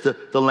not just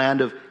the land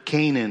of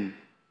Canaan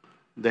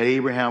that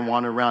Abraham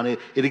wanted around.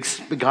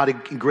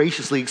 God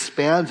graciously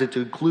expands it to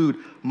include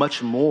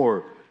much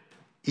more.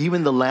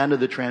 Even the land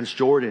of the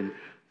Transjordan,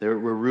 there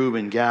were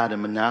Reuben, Gad,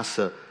 and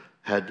Manasseh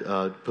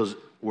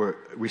were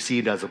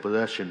received as a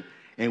possession,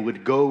 and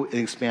would go and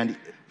expand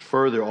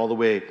further all the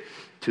way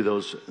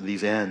to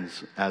these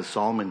ends, as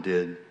Solomon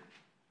did.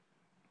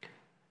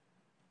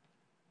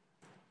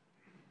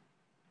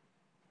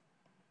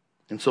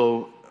 And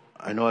so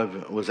I know I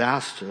was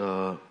asked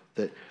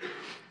that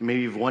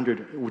maybe you've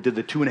wondered, did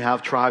the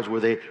 2.5 tribes, were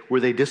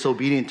they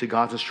disobedient to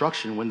God's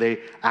instruction when they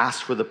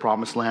asked for the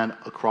promised land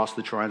across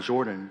the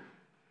Transjordan?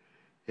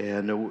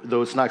 And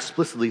though it's not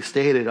explicitly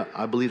stated,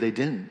 I believe they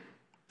didn't.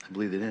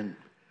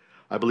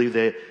 I believe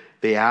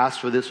they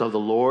asked for this of the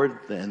Lord,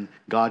 and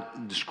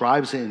God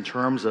describes it in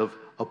terms of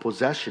a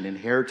possession,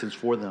 inheritance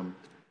for them.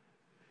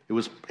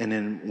 And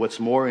in what's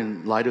more,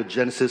 in light of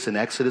Genesis and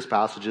Exodus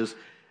passages,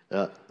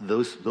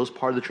 those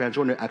part of the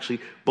Transjordan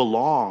actually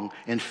belong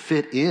and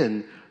fit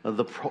in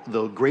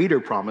the greater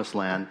promised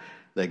land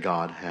that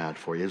God had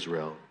for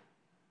Israel.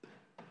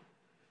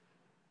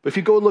 But if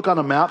you go look on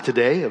a map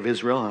today of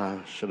Israel, and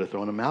I should have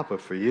thrown a map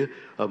up for you,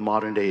 of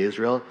modern day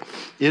Israel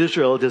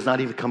does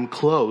not even come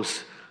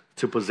close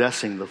to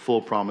possessing the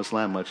full promised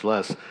land, much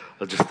less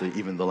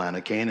even the land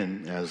of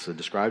Canaan as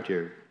described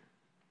here.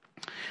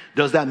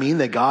 Does that mean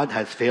that God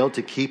has failed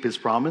to keep his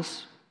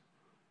promise?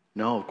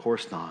 No, of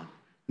course not.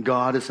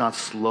 God is not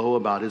slow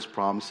about his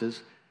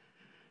promises.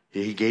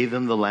 He gave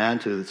them the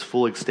land to its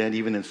full extent,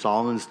 even in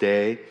Solomon's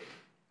day,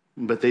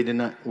 but they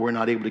were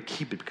not able to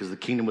keep it because the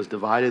kingdom was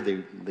divided.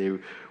 They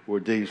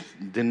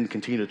didn't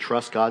continue to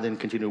trust God, didn't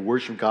continue to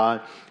worship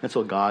God, and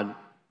so God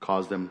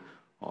caused them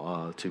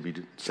to be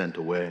sent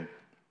away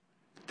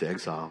to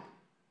exile.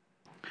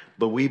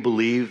 But we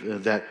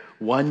believe that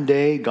one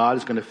day God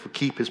is going to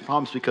keep his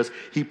promise because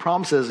he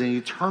promises an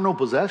eternal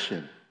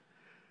possession.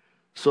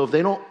 So if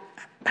they don't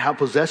have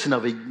possession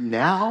of it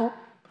now,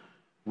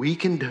 we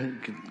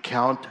can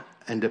count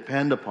and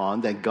depend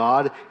upon that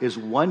God is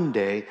one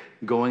day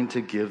going to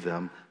give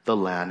them the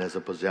land as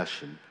a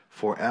possession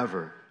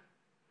forever.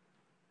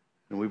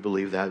 And we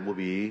believe that will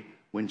be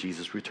when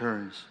Jesus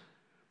returns.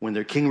 When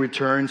their king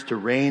returns to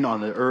reign on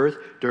the earth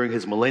during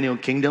his millennial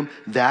kingdom,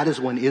 that is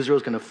when Israel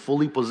is going to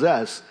fully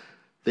possess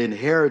the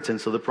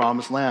inheritance of the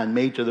promised land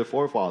made to their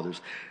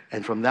forefathers.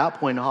 And from that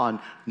point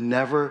on,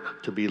 never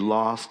to be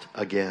lost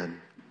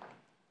again.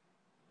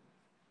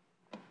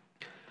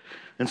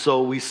 And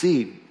so we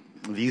see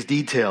these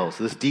details,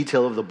 this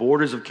detail of the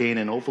borders of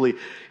Canaan. Hopefully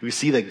we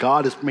see that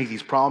God has made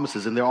these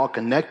promises and they're all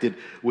connected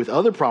with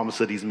other promises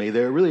that he's made.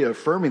 They're really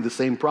affirming the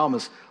same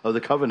promise of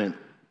the covenant,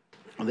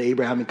 of the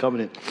Abrahamic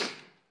covenant,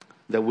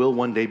 that will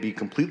one day be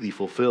completely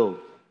fulfilled.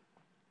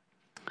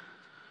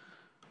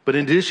 But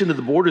in addition to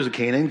the borders of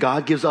Canaan,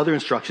 God gives other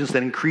instructions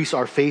that increase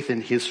our faith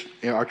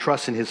in our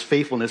trust in his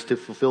faithfulness to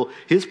fulfill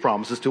his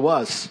promises to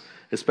us,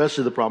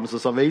 especially the promise of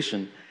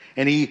salvation.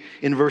 And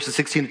in verses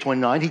 16 to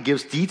 29, he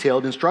gives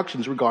detailed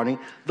instructions regarding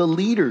the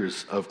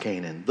leaders of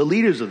Canaan, the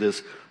leaders of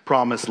this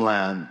promised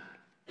land.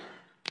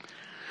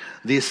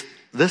 This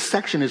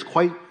section is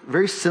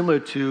very similar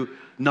to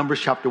Numbers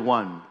chapter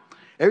 1.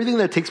 Everything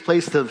that takes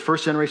place to the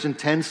first generation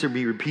tends to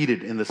be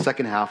repeated in the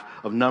second half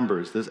of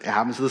Numbers. This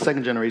happens to the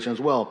second generation as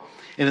well.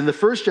 And in the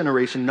first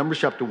generation, Numbers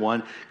chapter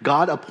 1,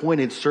 God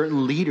appointed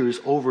certain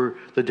leaders over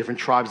the different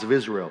tribes of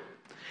Israel.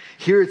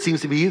 Here it seems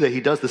to be that he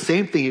does the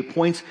same thing. He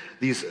appoints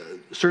these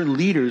certain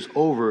leaders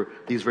over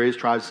these various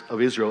tribes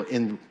of Israel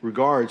in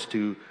regards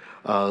to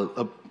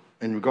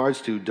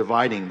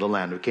dividing the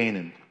land of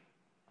Canaan.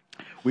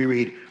 We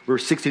read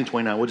verse 16 and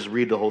 29. We'll just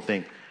read the whole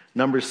thing.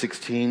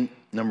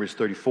 Numbers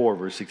 34,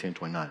 verse 16 and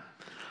 29.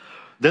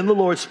 Then the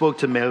Lord spoke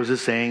to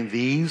Moses, saying,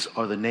 "These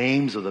are the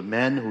names of the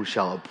men who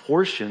shall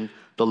apportion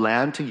the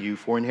land to you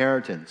for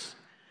inheritance: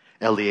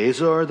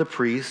 Eleazar the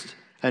priest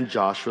and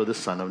Joshua the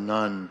son of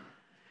Nun.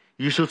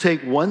 You shall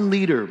take one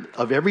leader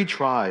of every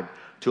tribe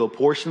to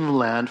apportion the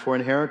land for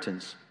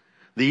inheritance.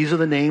 These are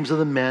the names of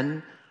the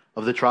men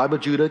of the tribe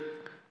of Judah: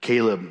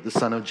 Caleb the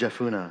son of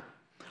Jephunneh.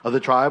 Of the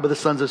tribe of the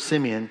sons of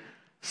Simeon,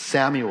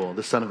 Samuel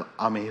the son of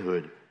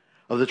Ammihud.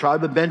 Of the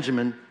tribe of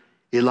Benjamin,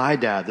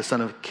 Elidad the son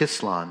of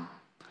Kislon.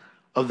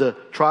 Of the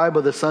tribe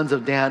of the sons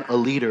of Dan, a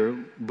leader,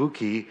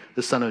 Buki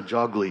the son of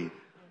Jogli.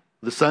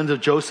 The sons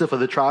of Joseph, of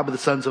the tribe of the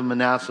sons of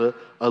Manasseh,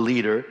 a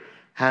leader,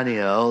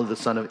 Haniel the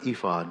son of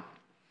Ephod.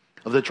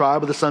 Of the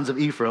tribe of the sons of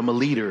Ephraim, a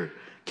leader,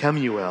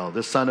 Kemuel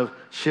the son of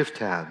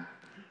Shiftan.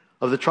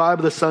 Of the tribe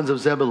of the sons of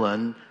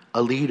Zebulun,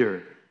 a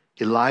leader,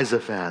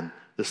 Elizaphan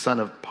the son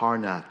of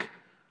Parnak.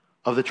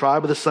 Of the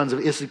tribe of the sons of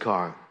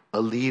Issachar,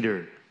 a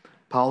leader,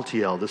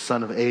 Paltiel the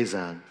son of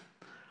Azan.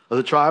 Of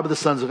the tribe of the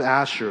sons of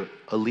Asher,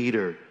 a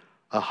leader,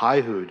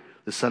 Ahihud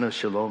the son of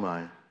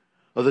Shelomai.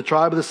 Of the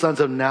tribe of the sons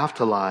of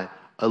Naphtali,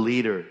 a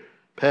leader,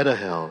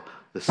 Pedahel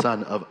the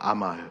son of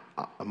Ammihud.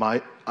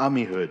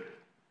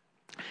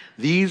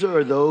 These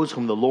are those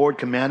whom the Lord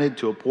commanded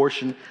to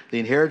apportion the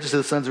inheritance of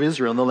the sons of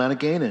Israel in the land of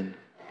Canaan.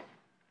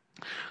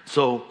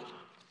 So,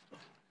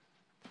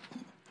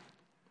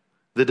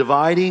 the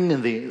dividing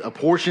and the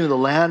apportioning of the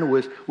land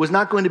was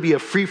not going to be a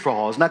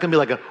free-for-all. It's not going to be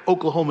like an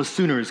Oklahoma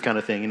Sooners kind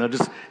of thing.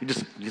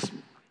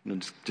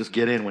 Just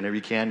get in whenever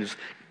you can. Just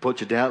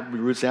put your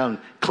roots down and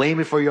claim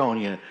it for your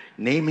own.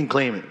 Name and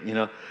claim it.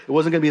 It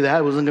wasn't going to be that.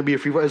 It wasn't going to be a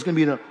free-for-all. It was going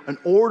to be an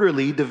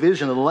orderly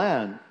division of the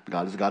land.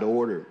 God has got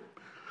order.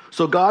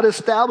 So God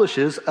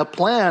establishes a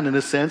plan, in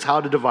a sense,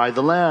 how to divide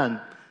the land.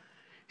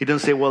 He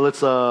doesn't say, well,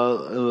 let's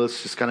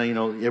just kind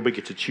of, everybody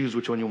gets to choose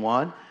which one you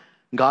want.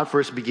 God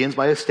first begins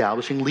by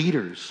establishing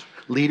leaders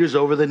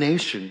over the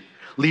nation,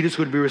 leaders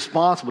who would be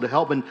responsible to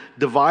help in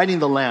dividing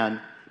the land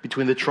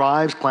between the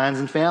tribes, clans,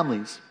 and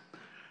families.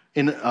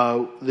 And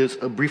there's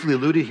briefly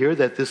alluded here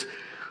that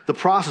the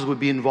process would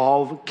be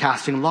involve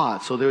casting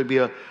lots. So there would be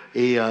a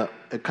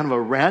kind of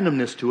a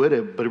randomness to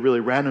it, but really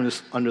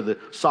randomness under the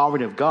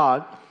sovereignty of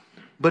God.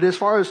 But as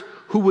far as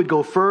who would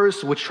go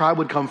first, which tribe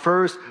would come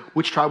first,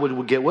 which tribe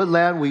would get what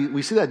land,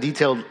 we see that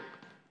detailed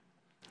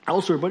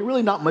elsewhere, but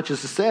really not much is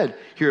said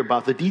here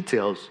about the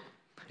details,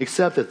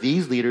 except that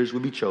these leaders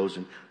would be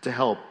chosen to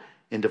help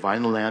in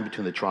dividing the land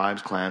between the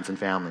tribes, clans, and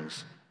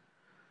families.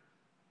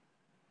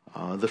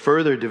 The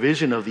further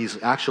division of the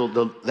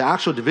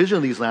actual division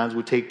of these lands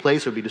would take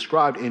place or be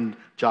described in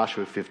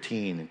Joshua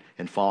 15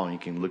 and following. You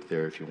can look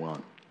there if you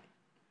want.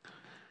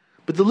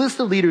 But the list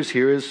of leaders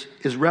here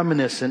is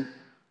reminiscent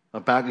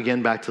back to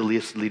the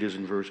list of leaders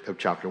in verse of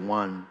chapter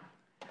 1.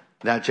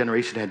 That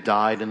generation had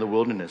died in the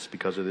wilderness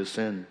because of this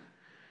sin.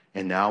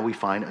 And now we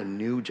find a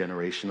new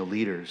generation of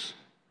leaders.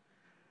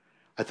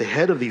 At the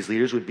head of these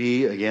leaders would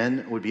be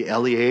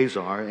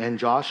Eleazar and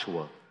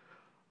Joshua,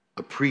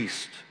 a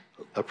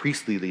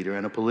priestly leader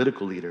and a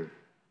political leader.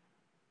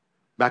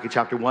 Back in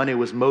chapter 1, it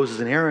was Moses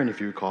and Aaron, if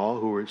you recall,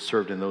 who were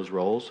served in those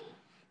roles.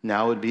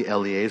 Now it would be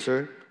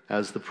Eleazar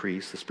as the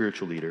priest, the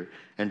spiritual leader,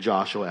 and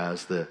Joshua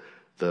as the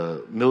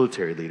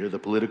military leader, the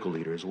political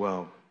leader as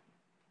well.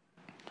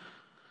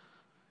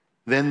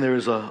 Then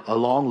there's a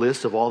long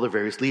list of all the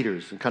various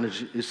leaders. And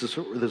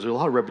there's a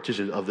lot of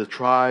repetition of the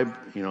tribe,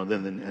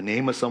 then a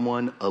name of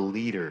someone, a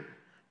leader.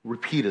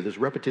 Repeated, there's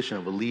repetition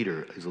of a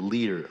leader. Is a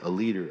leader, a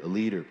leader, a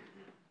leader.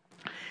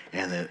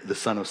 And the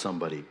son of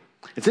somebody.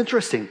 It's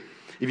interesting.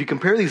 If you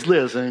compare these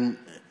lists, and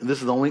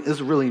this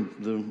is really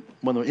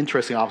one of the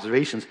interesting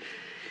observations,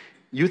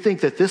 you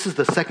think that this is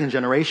the second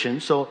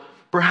generation, so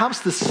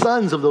perhaps the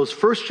sons of those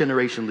first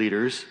generation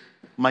leaders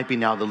might be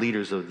now the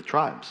leaders of the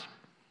tribes.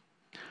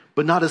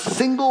 But not a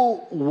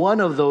single one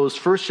of those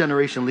first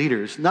generation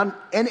leaders, and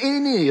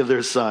any of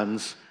their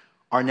sons,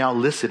 are now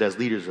listed as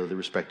leaders of the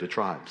respective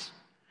tribes.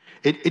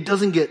 It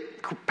doesn't get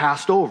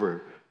passed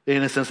over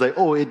in a sense like,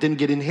 it didn't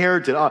get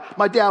inherited.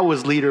 My dad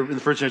was leader in the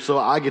first generation, so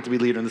I get to be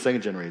leader in the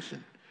second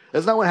generation.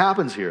 That's not what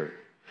happens here.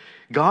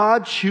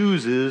 God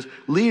chooses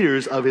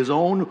leaders of his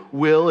own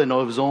will and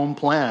of his own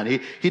plan.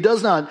 He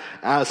does not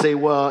say,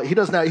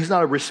 he's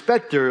not a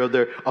respecter of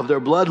their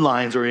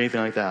bloodlines or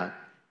anything like that.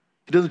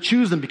 He doesn't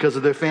choose them because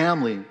of their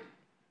family.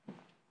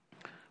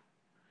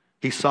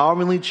 He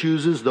sovereignly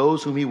chooses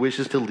those whom he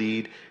wishes to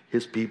lead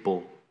his people.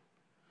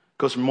 Of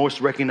course, most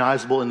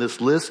recognizable in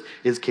this list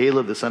is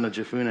Caleb, the son of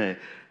Jephunneh,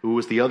 who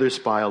was the other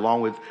spy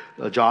along with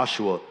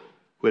Joshua,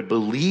 who had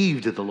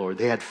believed in the Lord.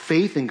 They had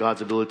faith in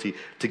God's ability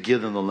to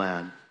give them the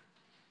land.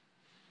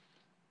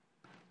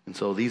 And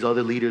so these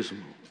other leaders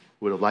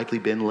would have likely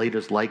been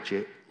leaders like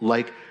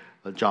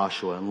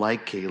Joshua and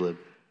like Caleb,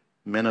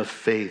 men of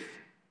faith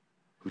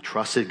who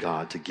trusted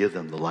God to give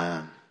them the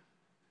land.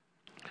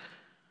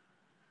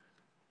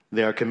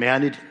 They are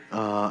commanded,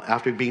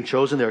 after being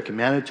chosen, they are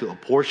commanded to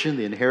apportion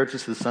the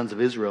inheritance to the sons of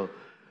Israel.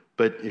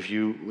 But as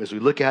we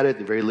look at it,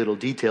 very little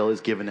detail is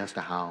given as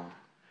to how.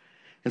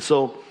 And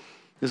so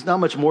there's not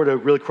much more to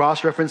really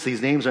cross-reference.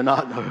 These names are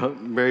not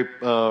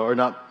are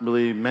not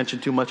really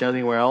mentioned too much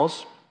anywhere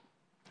else.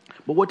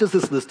 But what does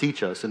this list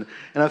teach us? And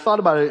I thought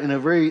about it in a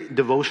very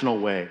devotional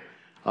way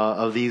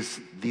of these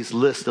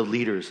lists of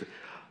leaders.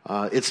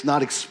 It's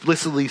not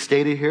explicitly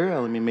stated here.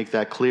 Let me make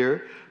that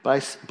clear.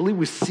 But I believe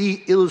we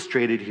see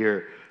illustrated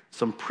here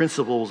some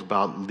principles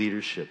about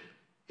leadership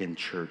in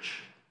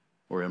church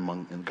or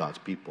in God's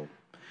people.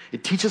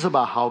 It teaches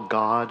about how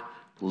God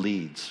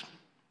leads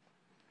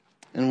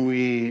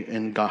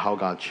and how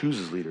God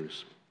chooses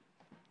leaders.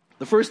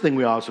 The first thing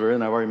we observe,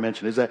 and I've already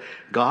mentioned, is that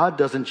God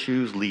doesn't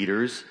choose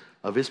leaders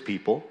of his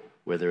people,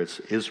 whether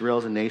it's Israel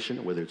as a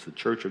nation, whether it's the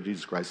church of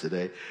Jesus Christ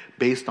today,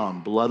 based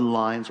on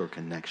bloodlines or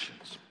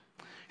connections.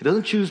 He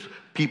doesn't choose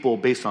people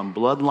based on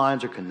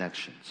bloodlines or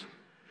connections.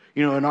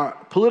 In our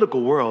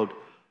political world,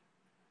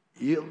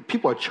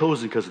 people are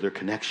chosen because of their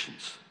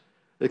connections,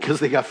 because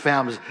they got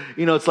families.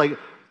 It's like,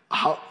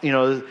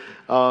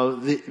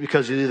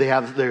 because they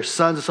have their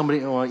sons or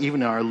somebody, or even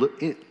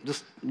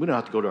we don't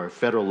have to go to our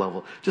federal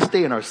level. Just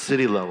stay in our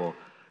city level.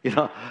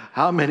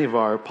 How many of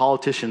our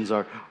politicians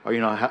are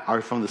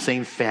from the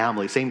same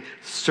family, same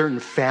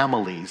certain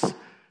families,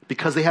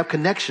 because they have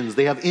connections,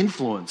 they have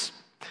influence,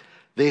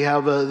 they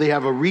have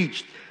a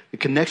reach, a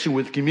connection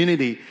with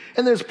community,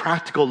 and there's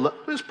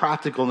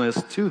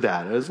practicalness to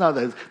that. It's not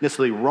that it's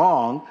necessarily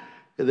wrong.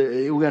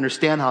 We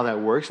understand how that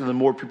works, and the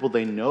more people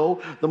they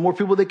know, the more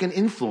people they can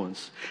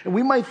influence. And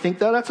we might think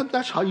that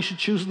that's how you should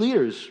choose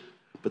leaders,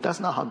 but that's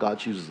not how God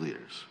chooses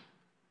leaders.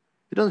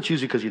 He doesn't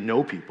choose you because you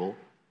know people.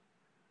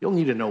 You'll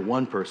need to know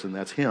one person,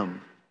 that's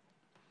him.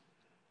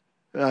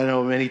 I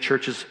know many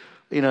churches,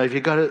 if you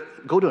got to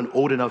go to an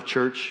old enough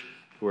church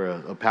where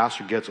a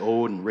pastor gets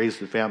old and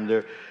raises a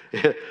family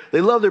there,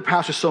 they love their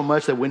pastor so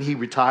much that when he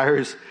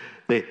retires,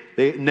 they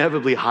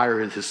inevitably hire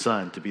his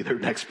son to be their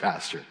next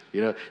pastor.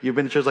 You've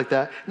been to church like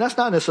that? And that's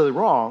not necessarily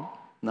wrong.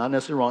 Not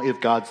necessarily wrong if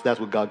that's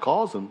what God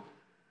calls them.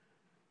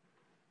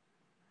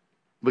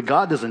 But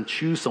God doesn't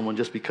choose someone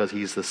just because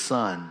he's the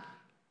son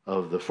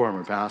of the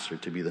former pastor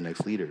to be the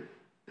next leader.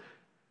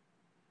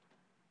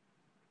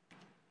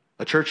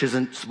 A church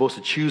isn't supposed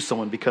to choose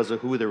someone because of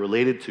who they're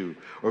related to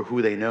or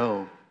who they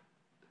know.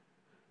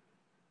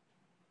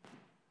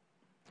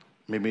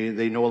 Maybe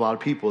they know a lot of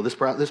people. This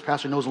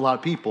pastor knows a lot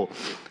of people.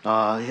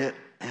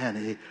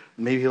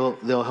 Maybe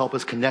they'll help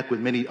us connect with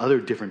many other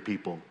different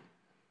people.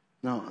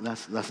 No,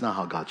 that's not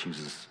how God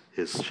chooses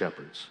his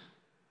shepherds.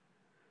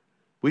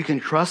 We can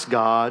trust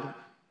God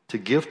to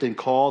gift and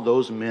call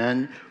those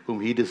men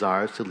whom he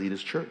desires to lead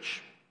his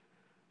church.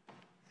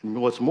 And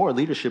what's more,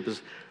 leadership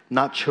is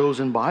not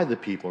chosen by the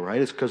people,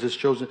 right? It's because it's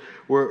chosen.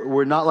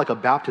 We're not like a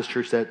Baptist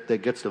church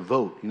that gets to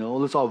vote.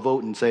 Let's all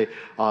vote and say,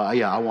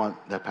 I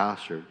want that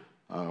pastor.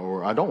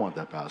 Or I don't want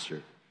that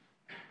pastor.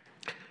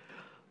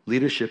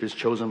 Leadership is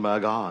chosen by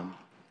God.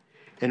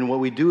 And what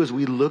we do is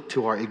we look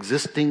to our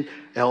existing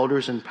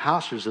elders and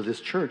pastors of this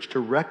church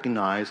to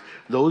recognize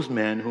those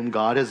men whom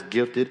God has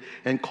gifted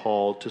and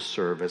called to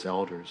serve as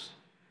elders.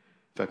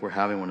 In fact, we're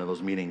having one of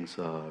those meetings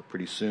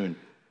pretty soon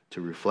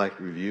to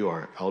review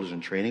our elders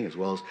in training, as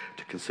well as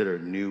to consider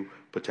new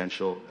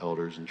potential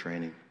elders in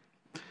training.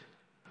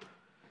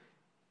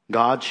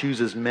 God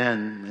chooses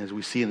men, as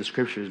we see in the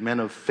scriptures, men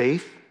of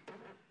faith,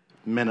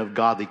 men of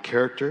godly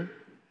character,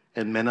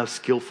 and men of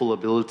skillful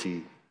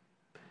ability.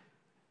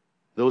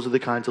 Those are the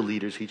kinds of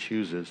leaders he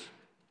chooses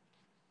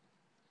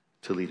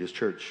to lead his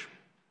church.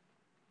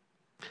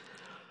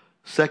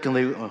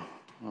 Secondly, I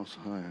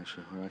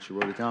actually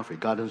wrote it down for you.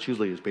 God doesn't choose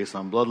leaders based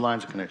on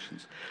bloodlines or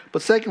connections.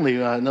 But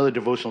secondly, another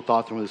devotional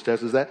thought from this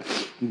text is that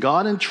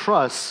God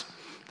entrusts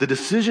the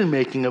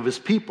decision-making of his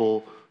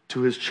people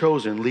to his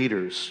chosen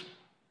leaders.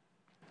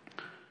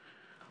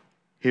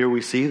 Here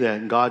we see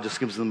that God just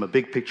gives them a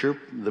big picture,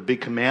 the big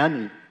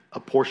command, a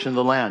portion of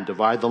the land,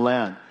 divide the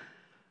land.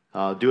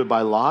 Do it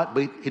by lot,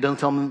 but he doesn't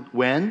tell them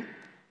when,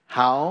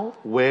 how,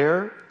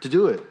 where to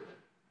do it.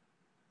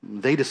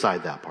 They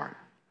decide that part.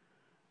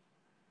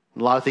 A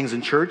lot of things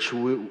in church,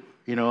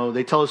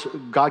 they tell us,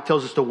 God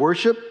tells us to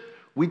worship.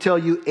 We tell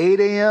you 8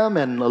 a.m.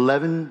 and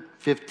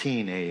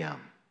 11:15 a.m.,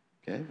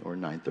 okay, or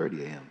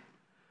 9:30 a.m.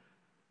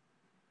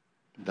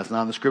 That's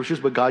not in the scriptures,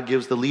 but God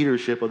gives the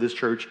leadership of this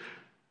church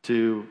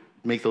to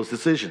make those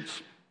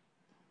decisions.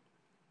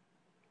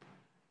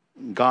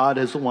 God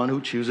is the one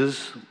who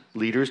chooses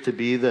leaders to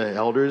be the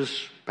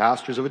elders,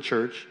 pastors of a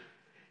church,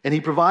 and he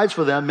provides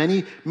for them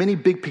many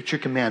big picture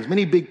commands,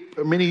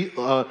 many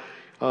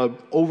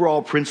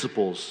overall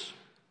principles,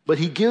 but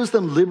he gives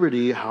them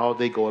liberty how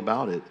they go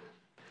about it.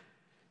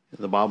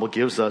 The Bible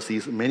gives us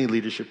these many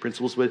leadership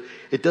principles, but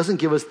it doesn't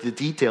give us the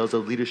details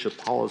of leadership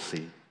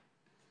policy.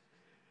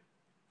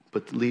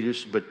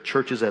 But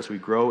churches, as we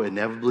grow,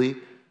 inevitably,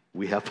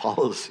 we have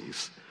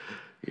policies.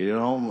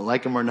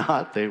 Like them or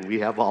not, we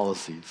have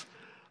policies.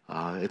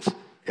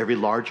 Every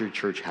larger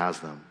church has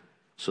them,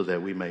 so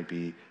that we might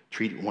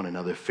treat one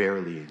another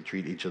fairly and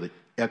treat each other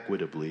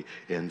equitably,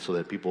 and so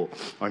that people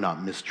are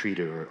not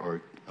mistreated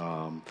or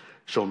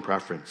shown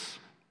preference.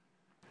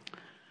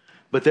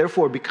 But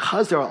therefore,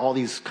 because there are all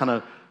these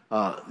kind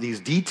of these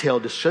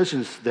detailed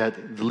decisions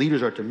that the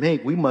leaders are to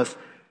make, we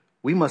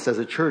must as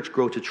a church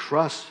grow to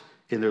trust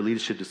in their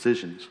leadership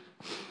decisions.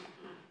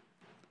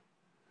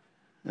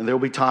 And there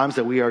will be times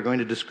that we are going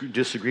to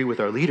disagree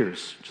with our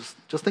leaders.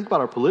 Just think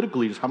about our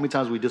political leaders, how many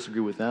times we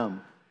disagree with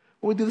them.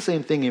 Well, we do the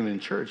same thing even in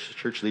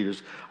church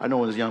leaders. I know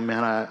when I was a young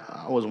man,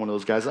 I was one of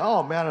those guys,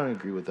 oh man, I don't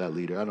agree with that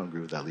leader. I don't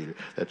agree with that leader,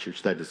 that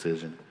church, that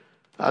decision.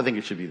 I think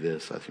it should be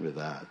this, I think it's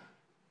that.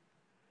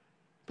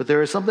 But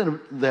there is something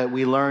that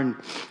we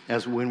learn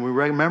as when we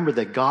remember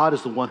that God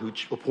is the one who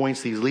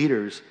appoints these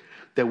leaders,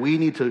 that we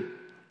need to,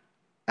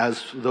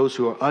 as those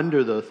who are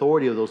under the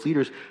authority of those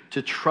leaders,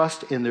 to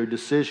trust in their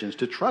decisions,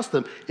 to trust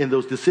them in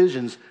those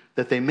decisions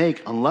that they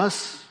make,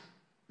 unless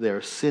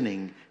they're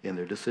sinning in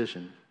their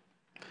decision.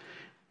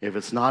 If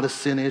it's not a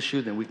sin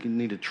issue, then we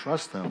need to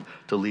trust them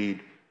to lead.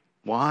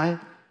 Why?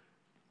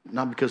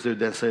 Not because they're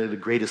necessarily the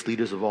greatest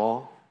leaders of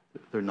all.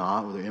 They're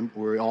not.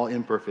 We're all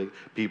imperfect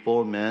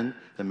people, men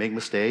that make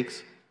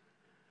mistakes.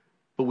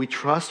 But we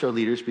trust our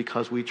leaders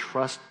because we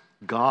trust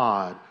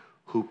God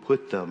who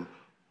put them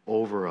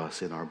over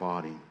us in our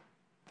body.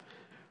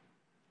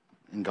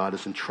 And God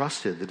has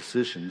entrusted the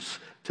decisions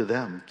to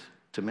them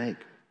to make.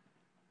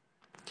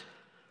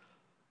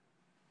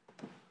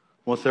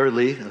 Well,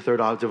 thirdly, the third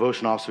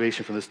devotion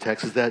observation from this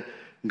text is that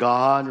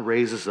God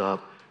raises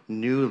up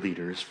new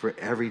leaders for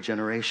every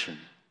generation.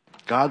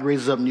 God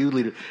raises up new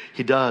leaders.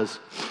 He does.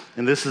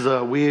 And this is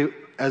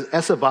as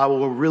SF Bible,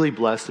 we're really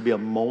blessed to be a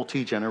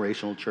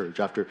multi-generational church.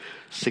 After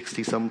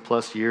 60-some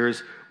plus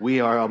years, we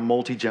are a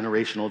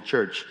multi-generational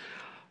church.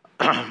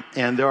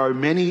 And there are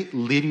many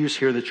leaders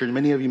here in the church,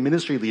 many of you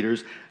ministry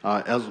leaders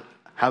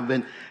have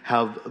been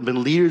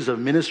leaders of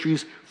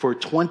ministries for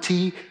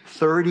 20,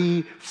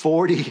 30,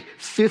 40,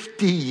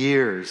 50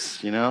 years,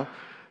 you know?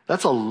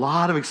 That's a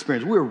lot of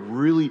experience. We're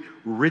really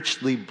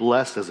richly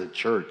blessed as a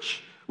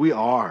church. We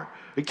are.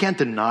 We can't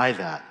deny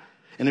that.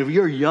 And if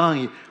you're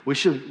young, we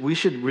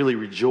should really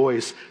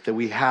rejoice that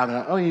we have.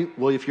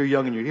 Well, if you're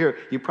young and you're here,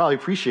 you probably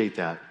appreciate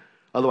that.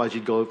 Otherwise,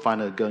 you'd go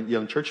find a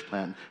young church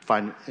plant,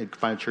 find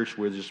a church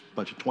where there's a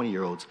bunch of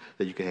 20-year-olds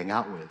that you can hang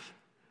out with.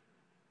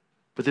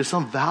 But there's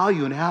some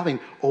value in having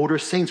older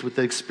saints with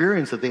the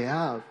experience that they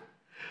have.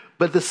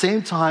 But at the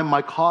same time,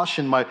 my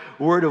caution, my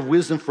word of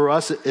wisdom for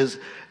us is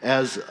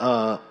as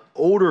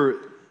older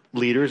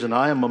leaders, and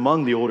I am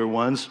among the older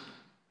ones,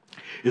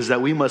 is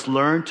that we must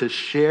learn to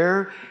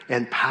share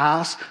and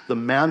pass the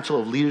mantle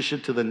of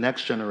leadership to the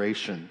next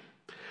generation.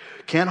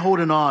 Can't hold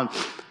it on.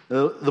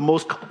 One of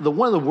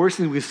the worst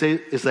things we say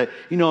is that,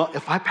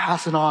 if I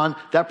pass it on,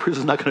 that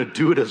person's not going to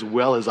do it as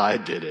well as I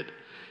did it.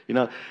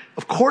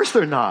 Of course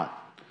they're not.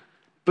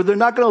 But they're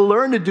not going to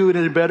learn to do it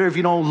any better if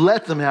you don't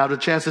let them have the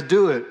chance to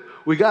do it.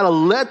 We got to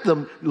let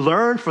them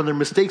learn from their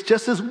mistakes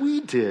just as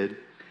we did.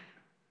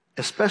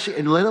 Especially,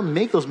 and let them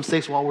make those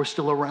mistakes while we're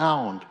still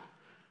around.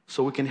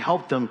 So we can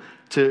help them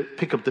to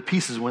pick up the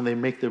pieces when they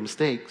make their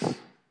mistakes.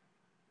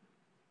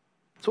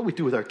 That's what we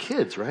do with our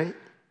kids, right?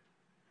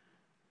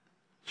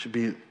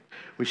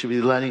 We should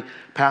be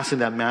passing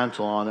that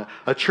mantle on.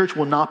 A church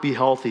will not be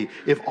healthy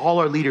if all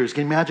our leaders,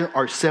 can you imagine,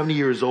 are 70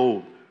 years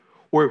old.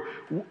 Or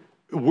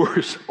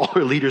worse, all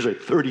our leaders are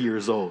 30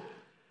 years old.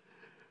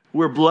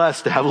 We're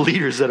blessed to have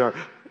leaders that are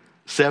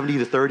 70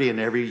 to 30 and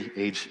every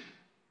age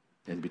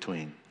in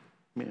between.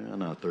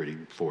 Not 30,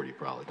 40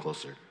 probably,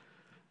 closer.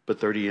 But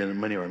 30, and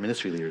many of our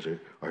ministry leaders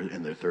are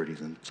in their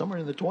 30s and some are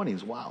in their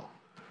 20s. Wow.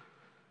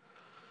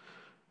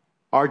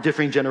 Our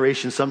differing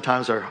generations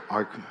sometimes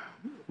are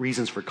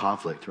reasons for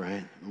conflict,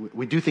 right?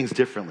 We do things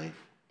differently.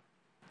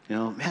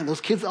 Man,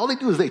 those kids, all they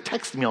do is they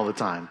text me all the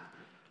time.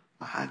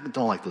 I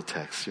don't like those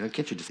texts.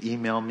 Can't you just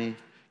email me?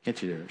 Can't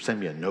you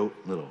send me a note,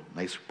 a little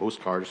nice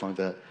postcard or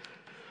something like that?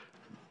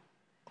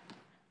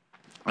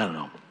 I don't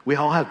know. We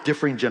all have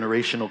differing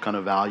generational kind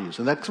of values.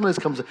 And that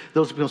sometimes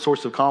those become a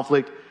source of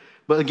conflict.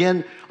 But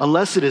again,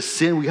 unless it is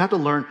sin, we have to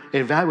learn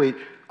and evaluate.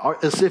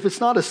 If it's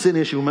not a sin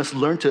issue, we must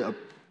learn to,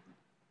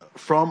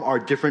 from our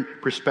different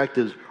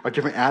perspectives, our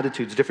different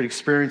attitudes, different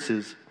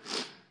experiences.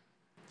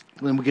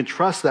 Then we can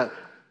trust that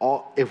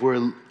if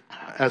we're,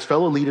 as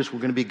fellow leaders, we're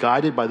going to be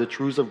guided by the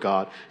truths of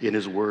God in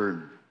His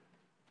Word.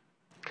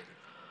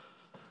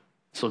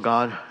 So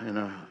God,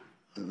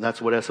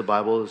 that's what SF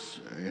Bible is,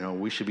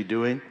 we should be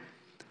doing.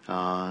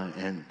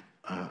 And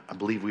I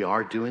believe we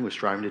are doing, we're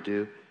striving to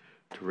do,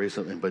 to raise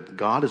them. But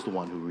God is the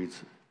one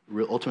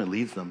who ultimately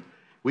leads them.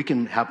 We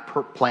can have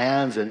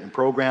plans and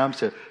programs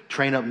to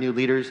train up new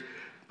leaders,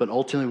 but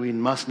ultimately we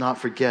must not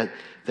forget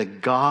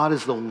that God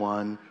is the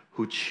one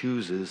who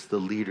chooses the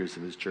leaders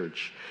of His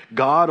church.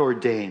 God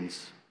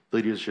ordains the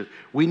leaders of His church.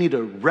 We need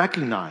to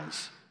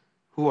recognize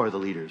who are the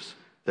leaders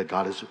that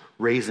God is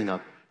raising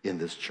up in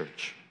this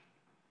church.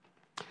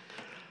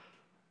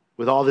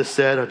 With all this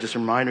said, I'll just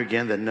remind you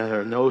again that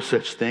there are no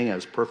such thing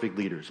as perfect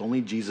leaders.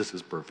 Only Jesus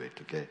is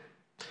perfect, okay?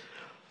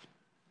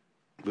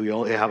 We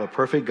only have a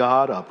perfect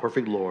God, a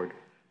perfect Lord.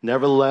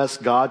 Nevertheless,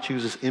 God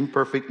chooses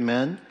imperfect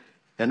men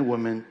and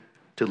women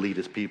to lead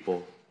His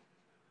people.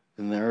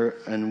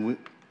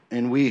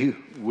 And we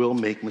will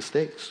make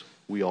mistakes.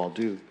 We all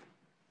do.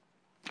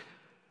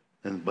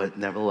 But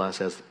nevertheless,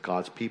 as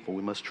God's people,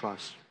 we must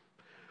trust.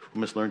 We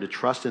must learn to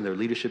trust in their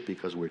leadership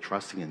because we're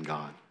trusting in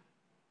God.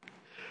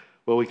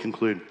 Well, we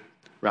conclude,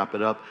 wrap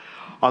it up.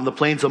 On the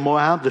plains of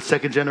Moab, the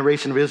second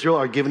generation of Israel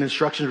are given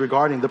instructions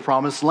regarding the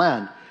promised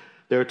land.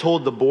 They're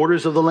told the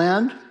borders of the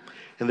land,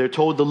 and they're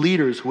told the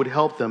leaders who would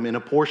help them in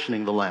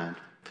apportioning the land.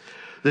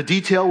 The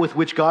detail with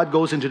which God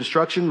goes into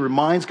instruction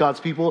reminds God's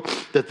people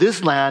that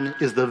this land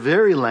is the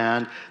very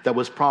land that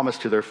was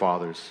promised to their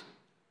fathers.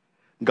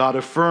 God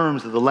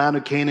affirms that the land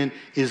of Canaan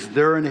is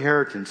their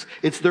inheritance.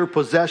 It's their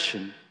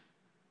possession.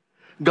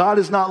 God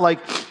is not like,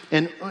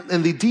 and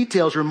the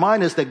details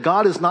remind us that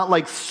God is not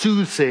like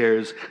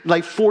soothsayers,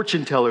 like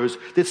fortune tellers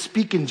that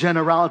speak in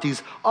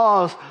generalities.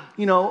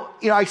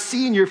 I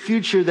see in your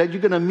future that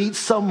you're going to meet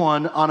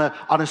someone on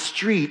a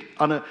street,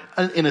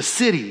 in a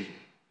city.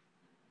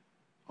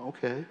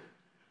 Okay,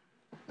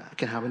 that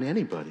can happen to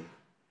anybody.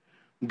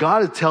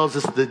 God tells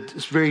us the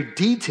very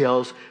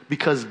details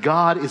because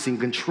God is in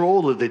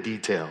control of the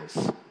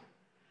details.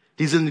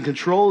 He's in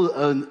control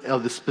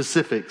of the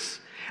specifics.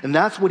 And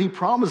that's what He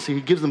promised.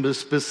 He gives them the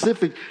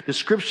specific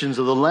descriptions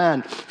of the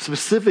land,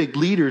 specific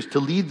leaders to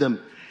lead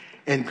them.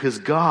 And because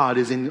God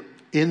is in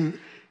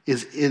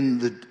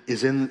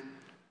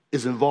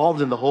is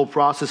involved in the whole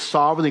process,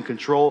 sovereign in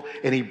control,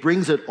 and he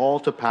brings it all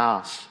to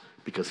pass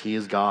because he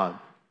is God.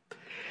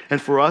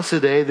 And for us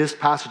today, this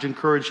passage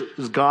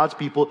encourages God's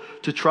people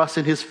to trust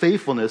in his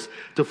faithfulness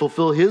to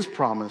fulfill his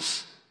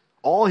promise,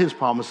 all his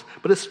promise,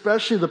 but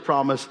especially the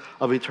promise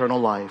of eternal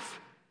life,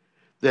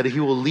 that he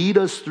will lead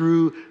us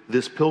through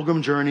this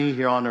pilgrim journey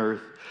here on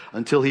earth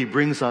until he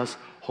brings us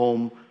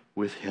home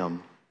with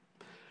him.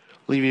 I'll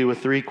leave you with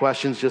 3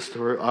 questions just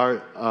for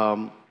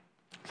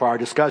our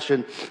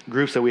discussion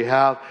groups that we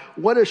have.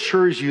 What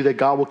assures you that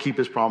God will keep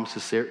his promise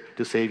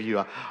to save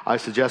you? I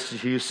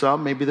suggested to you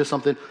some. Maybe there's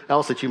something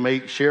else that you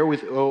may share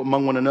with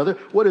among one another.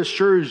 What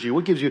assures you?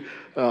 What gives you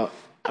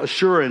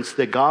assurance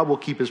that God will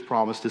keep his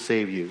promise to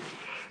save you?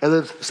 And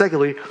then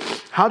secondly,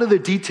 how do the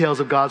details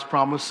of God's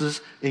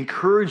promises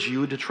encourage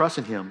you to trust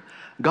in him?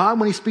 God,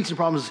 when he speaks in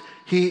promises,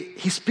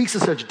 he speaks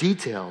in such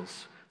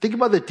details. Think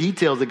about the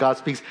details that God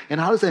speaks, and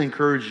how does that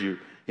encourage you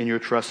in your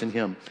trust in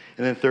him?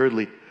 And then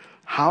thirdly,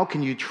 how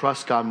can you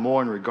trust God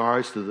more in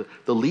regards to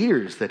the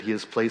leaders that he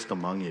has placed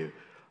among you?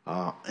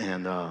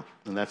 And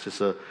that's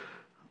just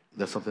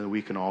that's something that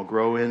we can all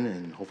grow in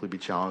and hopefully be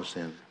challenged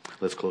in.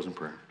 Let's close in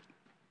prayer.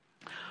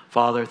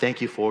 Father,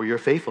 thank you for your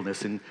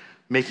faithfulness in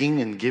making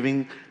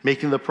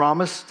the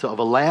promise of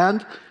a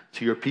land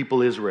to your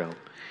people Israel.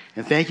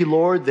 And thank you,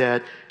 Lord,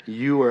 that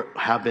you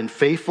have been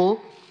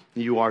faithful.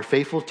 You are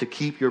faithful to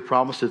keep your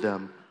promise to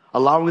them,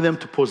 allowing them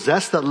to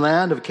possess that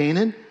land of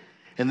Canaan,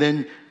 and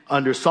then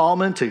under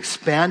Solomon to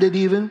expand it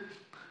even.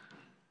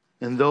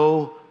 And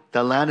though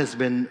that land has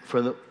been,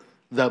 for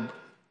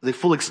the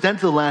full extent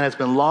of the land has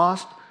been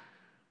lost,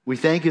 we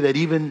thank you that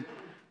even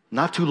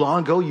not too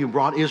long ago, you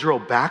brought Israel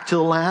back to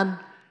the land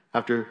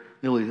after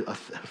nearly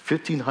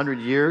 1,500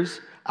 years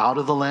out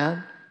of the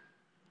land.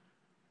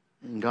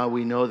 And God,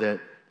 we know that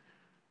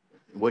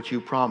what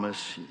you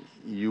promise,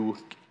 you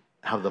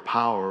have the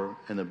power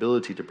and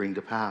ability to bring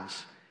to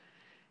pass.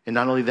 And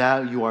not only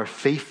that, you are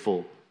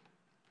faithful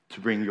to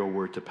bring your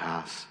word to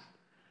pass.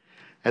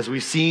 As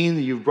we've seen,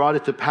 you've brought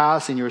it to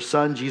pass in your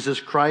Son, Jesus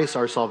Christ,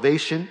 our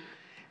salvation.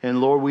 And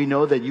Lord, we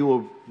know that you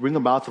will bring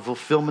about the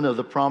fulfillment of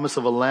the promise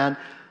of a land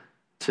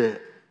to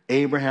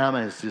Abraham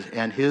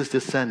and his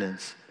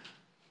descendants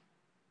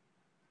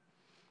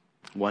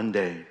one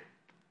day.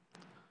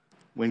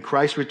 When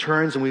Christ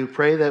returns, and we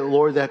pray that,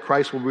 Lord, that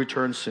Christ will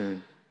return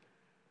soon.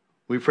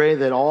 We pray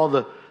that all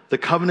the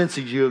covenants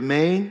that you have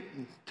made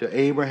to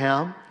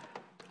Abraham,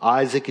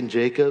 Isaac, and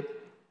Jacob,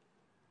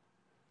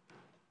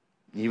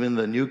 even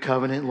the new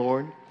covenant,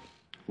 Lord,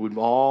 would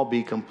all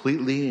be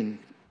completely and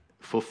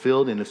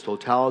fulfilled in its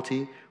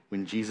totality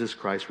when Jesus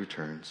Christ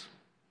returns.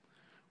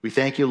 We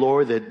thank you,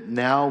 Lord, that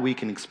now we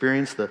can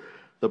experience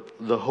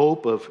the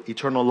hope of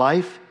eternal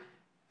life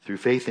through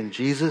faith in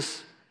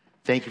Jesus.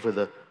 Thank you for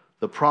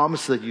the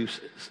promise that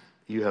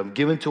you have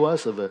given to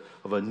us of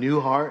a new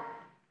heart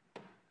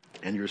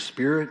and your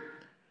spirit.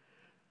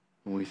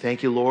 And we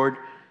thank you, Lord,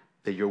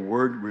 that your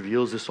word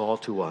reveals this all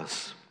to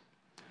us.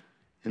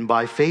 And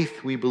by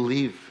faith, we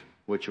believe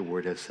what your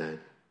word has said.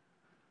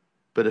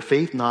 But a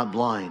faith not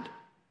blind,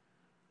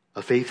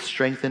 a faith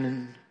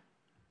strengthened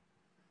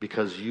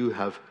because you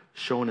have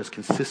shown us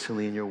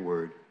consistently in your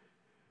word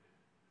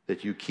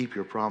that you keep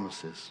your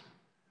promises.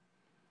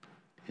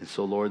 And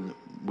so, Lord,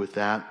 with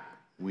that,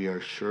 we are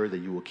sure that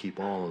you will keep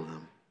all of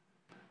them.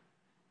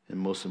 And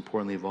most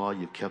importantly of all,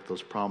 you've kept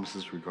those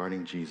promises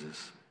regarding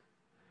Jesus.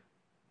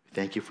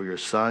 Thank you for your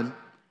Son.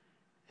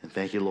 And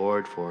thank you,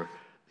 Lord, for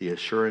the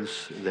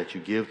assurance that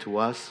you give to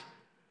us,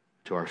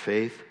 to our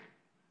faith.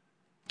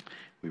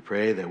 We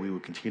pray that we will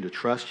continue to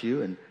trust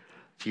you, and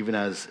even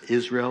as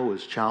Israel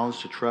was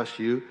challenged to trust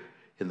you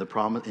in the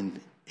promise,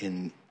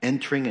 in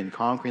entering and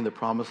conquering the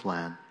promised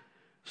land,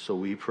 so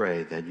we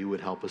pray that you would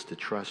help us to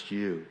trust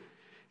you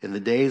in the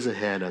days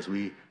ahead as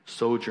we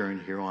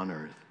sojourn here on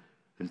earth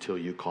until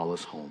you call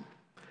us home.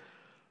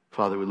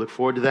 Father, we look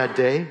forward to that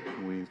day.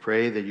 We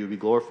pray that you be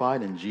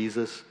glorified in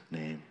Jesus'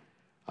 name.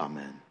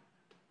 Amen.